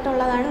പറഞ്ഞു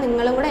തന്നിട്ടുള്ളതാണ്.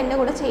 നിങ്ങളും കൂടെ എൻ്റെ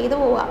കൂടെ ചെയ്തു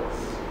പോവുക.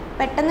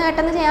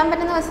 പെട്ടെന്ന് ചെയ്യാൻ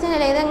പറ്റുന്ന ക്വസ്റ്റ്യൻ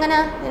അല്ലേ ഇതെങ്ങനെ?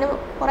 ഞാൻ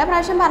കുറേ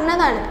പ്രാവശ്യം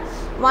പറഞ്ഞതാണ്.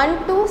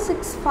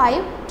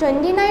 1265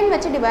 29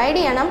 വെച്ച് ഡിവൈഡ്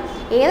ചെയ്യണം.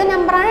 ഏത്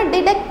നമ്പറാണ്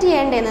ഡിഡക്റ്റ്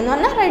ചെയ്യേണ്ടതെന്ന്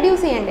പറഞ്ഞാൽ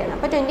റെഡ്യൂസ് ചെയ്യേണ്ടതെന്ന്.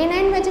 അപ്പോൾ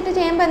 29 വെച്ചിട്ട്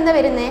ചെയ്യുമ്പോൾ എന്താ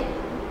വരുന്നത്?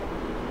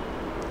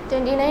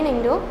 29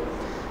 ഇൻറ്റു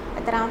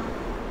എത്ര?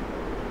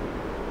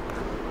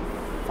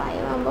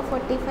 5 ആകുമ്പോൾ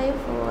 45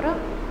 4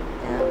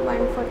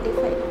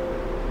 145.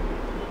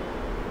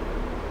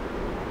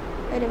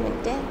 ഒരു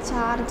മിനിറ്റ്,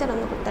 ചാർജർ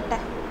ഒന്ന് കുത്തട്ടെ.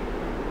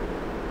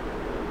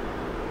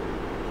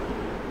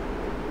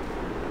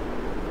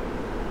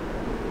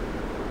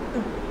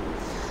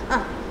 ആ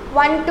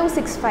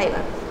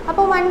 1265.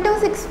 അപ്പോൾ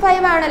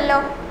 1265 ആണല്ലോ.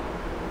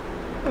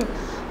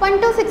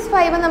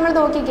 1265 നമ്മൾ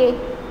നോക്കിക്കേ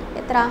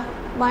എത്ര?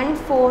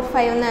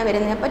 145 എന്നാണ്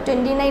വരുന്നത്. അപ്പോൾ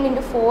 29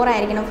 ഇൻറ്റു 4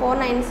 ആയിരിക്കണം. 4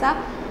 9s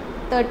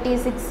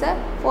 36,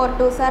 4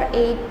 2s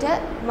 8,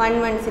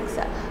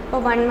 116. അപ്പോൾ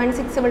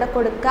 116 ഇവിടെ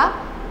കൊടുക്കുക.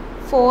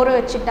 4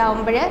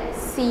 വെച്ചിട്ടാവുമ്പോൾ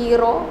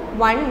 0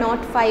 1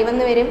 not 5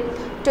 എന്ന് വരും.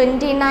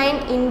 29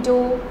 ഇൻറ്റു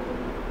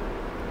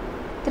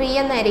 3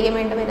 എന്നായിരിക്കും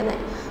വീണ്ടും വരുന്നത്.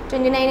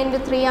 29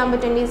 ഇൻറ്റു 3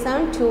 ആകുമ്പോൾ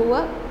 27 2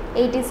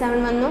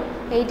 87 വന്നു.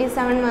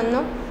 87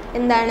 വന്നു.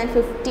 എന്താണ്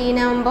 15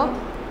 ആകുമ്പോൾ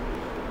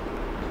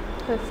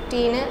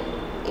 15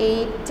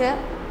 8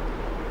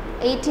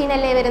 18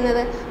 അല്ലേ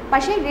വരുന്നത്.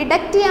 പക്ഷേ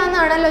ഡിഡക്റ്റ്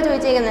ചെയ്യാമെന്നാണല്ലോ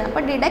ചോദിച്ചേക്കുന്നത്.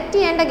 അപ്പോൾ ഡിഡക്റ്റ്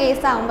ചെയ്യേണ്ട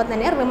കേസ് ആകുമ്പോൾ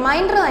തന്നെ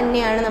റിമൈൻഡർ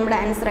തന്നെയാണ് നമ്മുടെ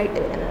ആൻസർ ആയിട്ട്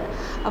വരുന്നത്.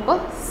 അപ്പോൾ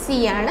സി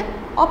ആണ്,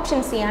 ഓപ്ഷൻ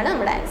സി ആണ്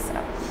നമ്മുടെ ആൻസർ.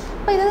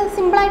 അപ്പോൾ ഇത്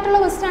സിമ്പിളായിട്ടുള്ള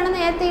ക്വസ്റ്റ്യൻ ആണ്.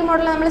 നേരത്തെ ഈ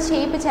മോഡൽ നമ്മൾ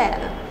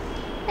ചെയ്യിപ്പിച്ചായിരുന്നു.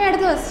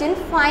 അടുത്ത question,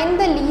 find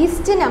the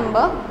least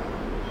number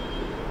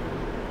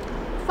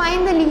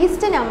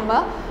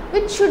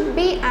which should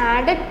be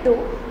added to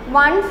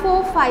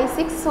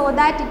 1456 so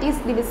that it is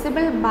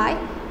divisible by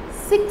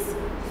 6,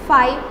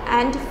 5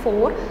 and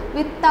 4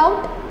 without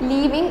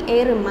leaving a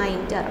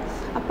remainder.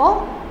 അപ്പോൾ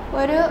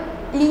ഒരു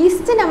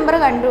ലീസ്റ്റ് നമ്പർ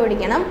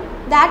കണ്ടുപിടിക്കണം.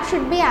 That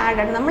should be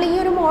added. നമ്മൾ ഈ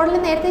ഒരു മോഡൽ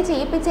നേരത്തെ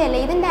ചെയ്യിപ്പിച്ചതല്ലേ.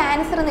 ഇതിൻ്റെ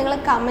ആൻസർ നിങ്ങൾ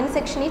കമൻറ്റ്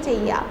സെക്ഷനിൽ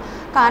ചെയ്യുക.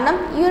 കാരണം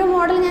ഈ ഒരു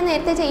മോഡൽ ഞാൻ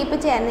നേരത്തെ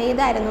ചെയ്യിപ്പിച്ചായിരുന്നു.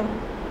 ഇതായിരുന്നു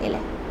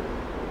ഇല്ലേ?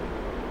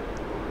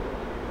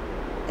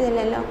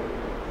 ഇതില്ലല്ലോ.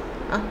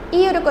 ഈ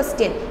ഒരു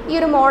ക്വസ്റ്റ്യൻ, ഈ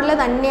ഒരു മോഡൽ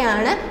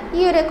തന്നെയാണ്.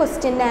 ഈ ഒരു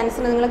ക്വസ്റ്റ്യൻ്റെ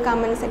ആൻസർ നിങ്ങൾ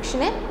കമൻറ്റ്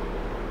സെക്ഷനിൽ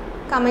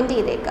കമൻറ്റ്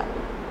ചെയ്തേക്കുക.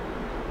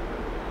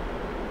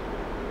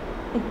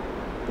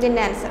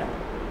 ഇതിൻ്റെ ആൻസർ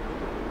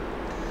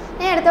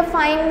ഞാൻ അടുത്ത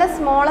find the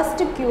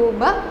smallest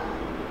cube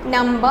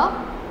number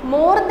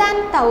more than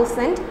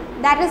 1000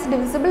 that is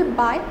divisible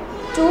by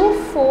 2,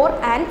 4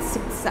 and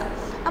 6.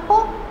 അപ്പോൾ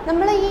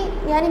നമ്മൾ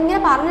ഞാനിങ്ങനെ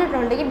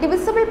പറഞ്ഞിട്ടുണ്ട്, ഈ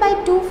ഡിവിസിബിൾ ബൈ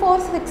 2, 4,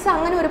 6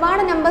 അങ്ങനെ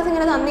ഒരുപാട് നമ്പേഴ്സ്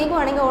ഇങ്ങനെ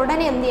തന്നേക്കുവാണെങ്കിൽ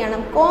ഉടനെ എന്ത്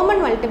ചെയ്യണം? കോമൺ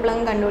മൾട്ടിപ്പിൾ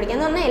അങ്ങ് കണ്ടുപിടിക്കുക.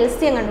 എന്ന് പറഞ്ഞാൽ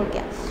LCM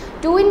കണ്ടുപിടിക്കുക.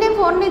 2ൻ്റെയും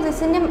 4ൻ്റെയും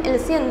 6ൻ്റെയും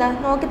LCM എന്താ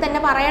നോക്കി തന്നെ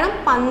പറയണം,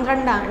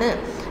 12 ആണ്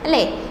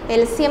അല്ലേ?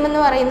 LCM എന്ന്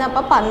പറയുന്നത്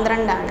അപ്പോൾ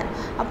 12 ആണ്.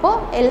 അപ്പോൾ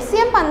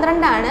LCM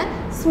 12 ആണ്.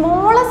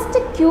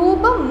 Smallest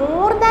cube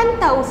more than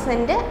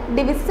 1000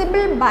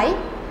 divisible by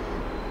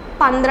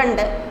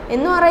 12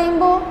 എന്ന്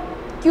പറയുമ്പോൾ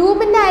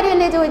ക്യൂബിൻ്റെ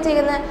കാര്യമല്ലേ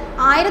ചോദിച്ചേക്കുന്നത്?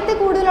 1000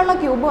 കൂടുതലുള്ള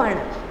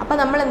ക്യൂബുമാണ്. അപ്പോൾ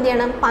നമ്മൾ എന്ത്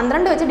ചെയ്യണം?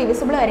 12 വെച്ച്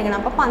ഡിവിസിബിൾ ആയിരിക്കണം.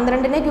 അപ്പോൾ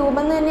 12ൻ്റെ ക്യൂബ്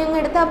എന്ന് തന്നെ അങ്ങ്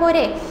എടുത്താൽ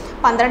പോരെ.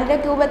 12ൻ്റെ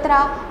ക്യൂബ് എത്ര?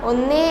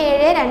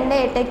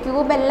 1728.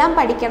 ക്യൂബ് എല്ലാം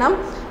പഠിക്കണം.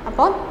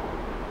 അപ്പോൾ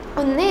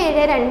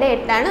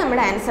 1728 ആണ്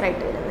നമ്മുടെ ആൻസർ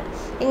ആയിട്ട് വരുന്നത്.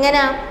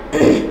 ഇങ്ങനെ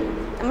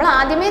നമ്മൾ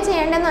ആദ്യമേ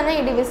ചെയ്യേണ്ടതെന്ന് പറഞ്ഞാൽ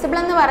ഈ ഡിവിസിബിൾ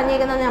എന്ന്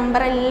പറഞ്ഞേക്കുന്ന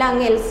നമ്പർ എല്ലാം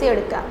അങ്ങ് LCM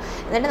എടുക്കുക.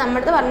 എന്നിട്ട്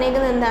നമ്മുടെ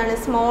പറഞ്ഞേക്കുന്നത് എന്താണ്?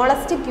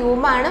 സ്മോളസ്റ്റ്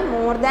ക്യൂബാണ്,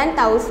 മോർ ദാൻ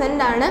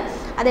 1000 ആണ്.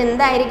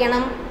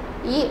 അതെന്തായിരിക്കണം?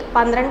 ഈ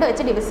 12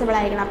 വെച്ച് ഡിവിസിബിൾ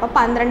ആയിരിക്കണം. അപ്പോൾ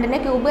 12ൻ്റെ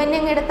ക്യൂബ് തന്നെ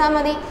അങ്ങ് എടുത്താൽ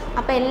മതി.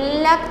 അപ്പോൾ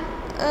എല്ലാ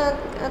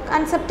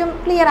കൺസെപ്റ്റും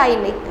ക്ലിയർ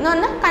ആയില്ലേ? എന്ന്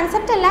പറഞ്ഞാൽ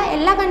കൺസെപ്റ്റ് അല്ല,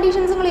 എല്ലാ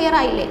കണ്ടീഷൻസും ക്ലിയർ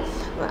ആയില്ലേ?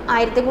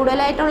 1000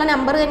 കൂടുതലായിട്ടുള്ള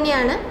നമ്പർ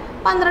തന്നെയാണ്,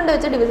 12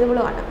 വെച്ച്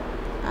ഡിവിസിബിളുമാണ്.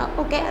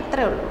 ഓക്കെ,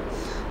 അത്രേ ഉള്ളൂ.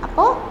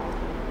 അപ്പോൾ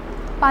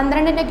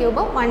 12ൻ്റെ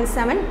ക്യൂബ്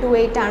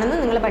 1728 ആണെന്ന്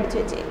നിങ്ങൾ പഠിച്ചു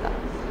വെച്ചേക്കുക.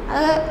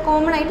 അത്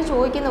കോമൺ ആയിട്ട്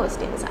ചോദിക്കുന്ന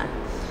ക്വസ്റ്റ്യൻസ് ആണ്.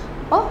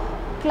 അപ്പോൾ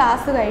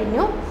ക്ലാസ്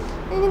കഴിഞ്ഞു.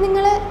 ഇനി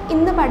നിങ്ങൾ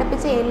ഇന്ന്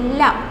പഠിപ്പിച്ച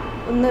എല്ലാം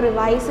ഒന്ന്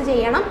റിവൈസ്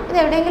ചെയ്യണം. ഇത്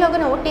എവിടെയെങ്കിലുമൊക്കെ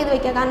നോട്ട് ചെയ്ത്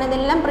വെക്കുക. കാരണം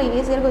ഇതെല്ലാം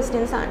പ്രീവിയസ് ഇയർ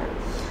ക്വസ്റ്റ്യൻസ് ആണ്.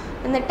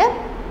 എന്നിട്ട്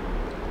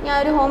ഞാൻ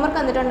ഒരു ഹോംവർക്ക്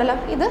തന്നിട്ടുണ്ടല്ലോ,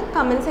 ഇത്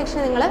കമൻറ്റ്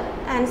സെക്ഷനിൽ നിങ്ങൾ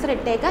ആൻസർ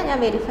ഇട്ടേക്കുക, ഞാൻ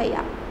വെരിഫൈ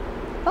ചെയ്യാം.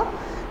 അപ്പോൾ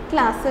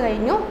ക്ലാസ്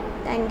കഴിഞ്ഞു.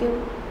 Thank you.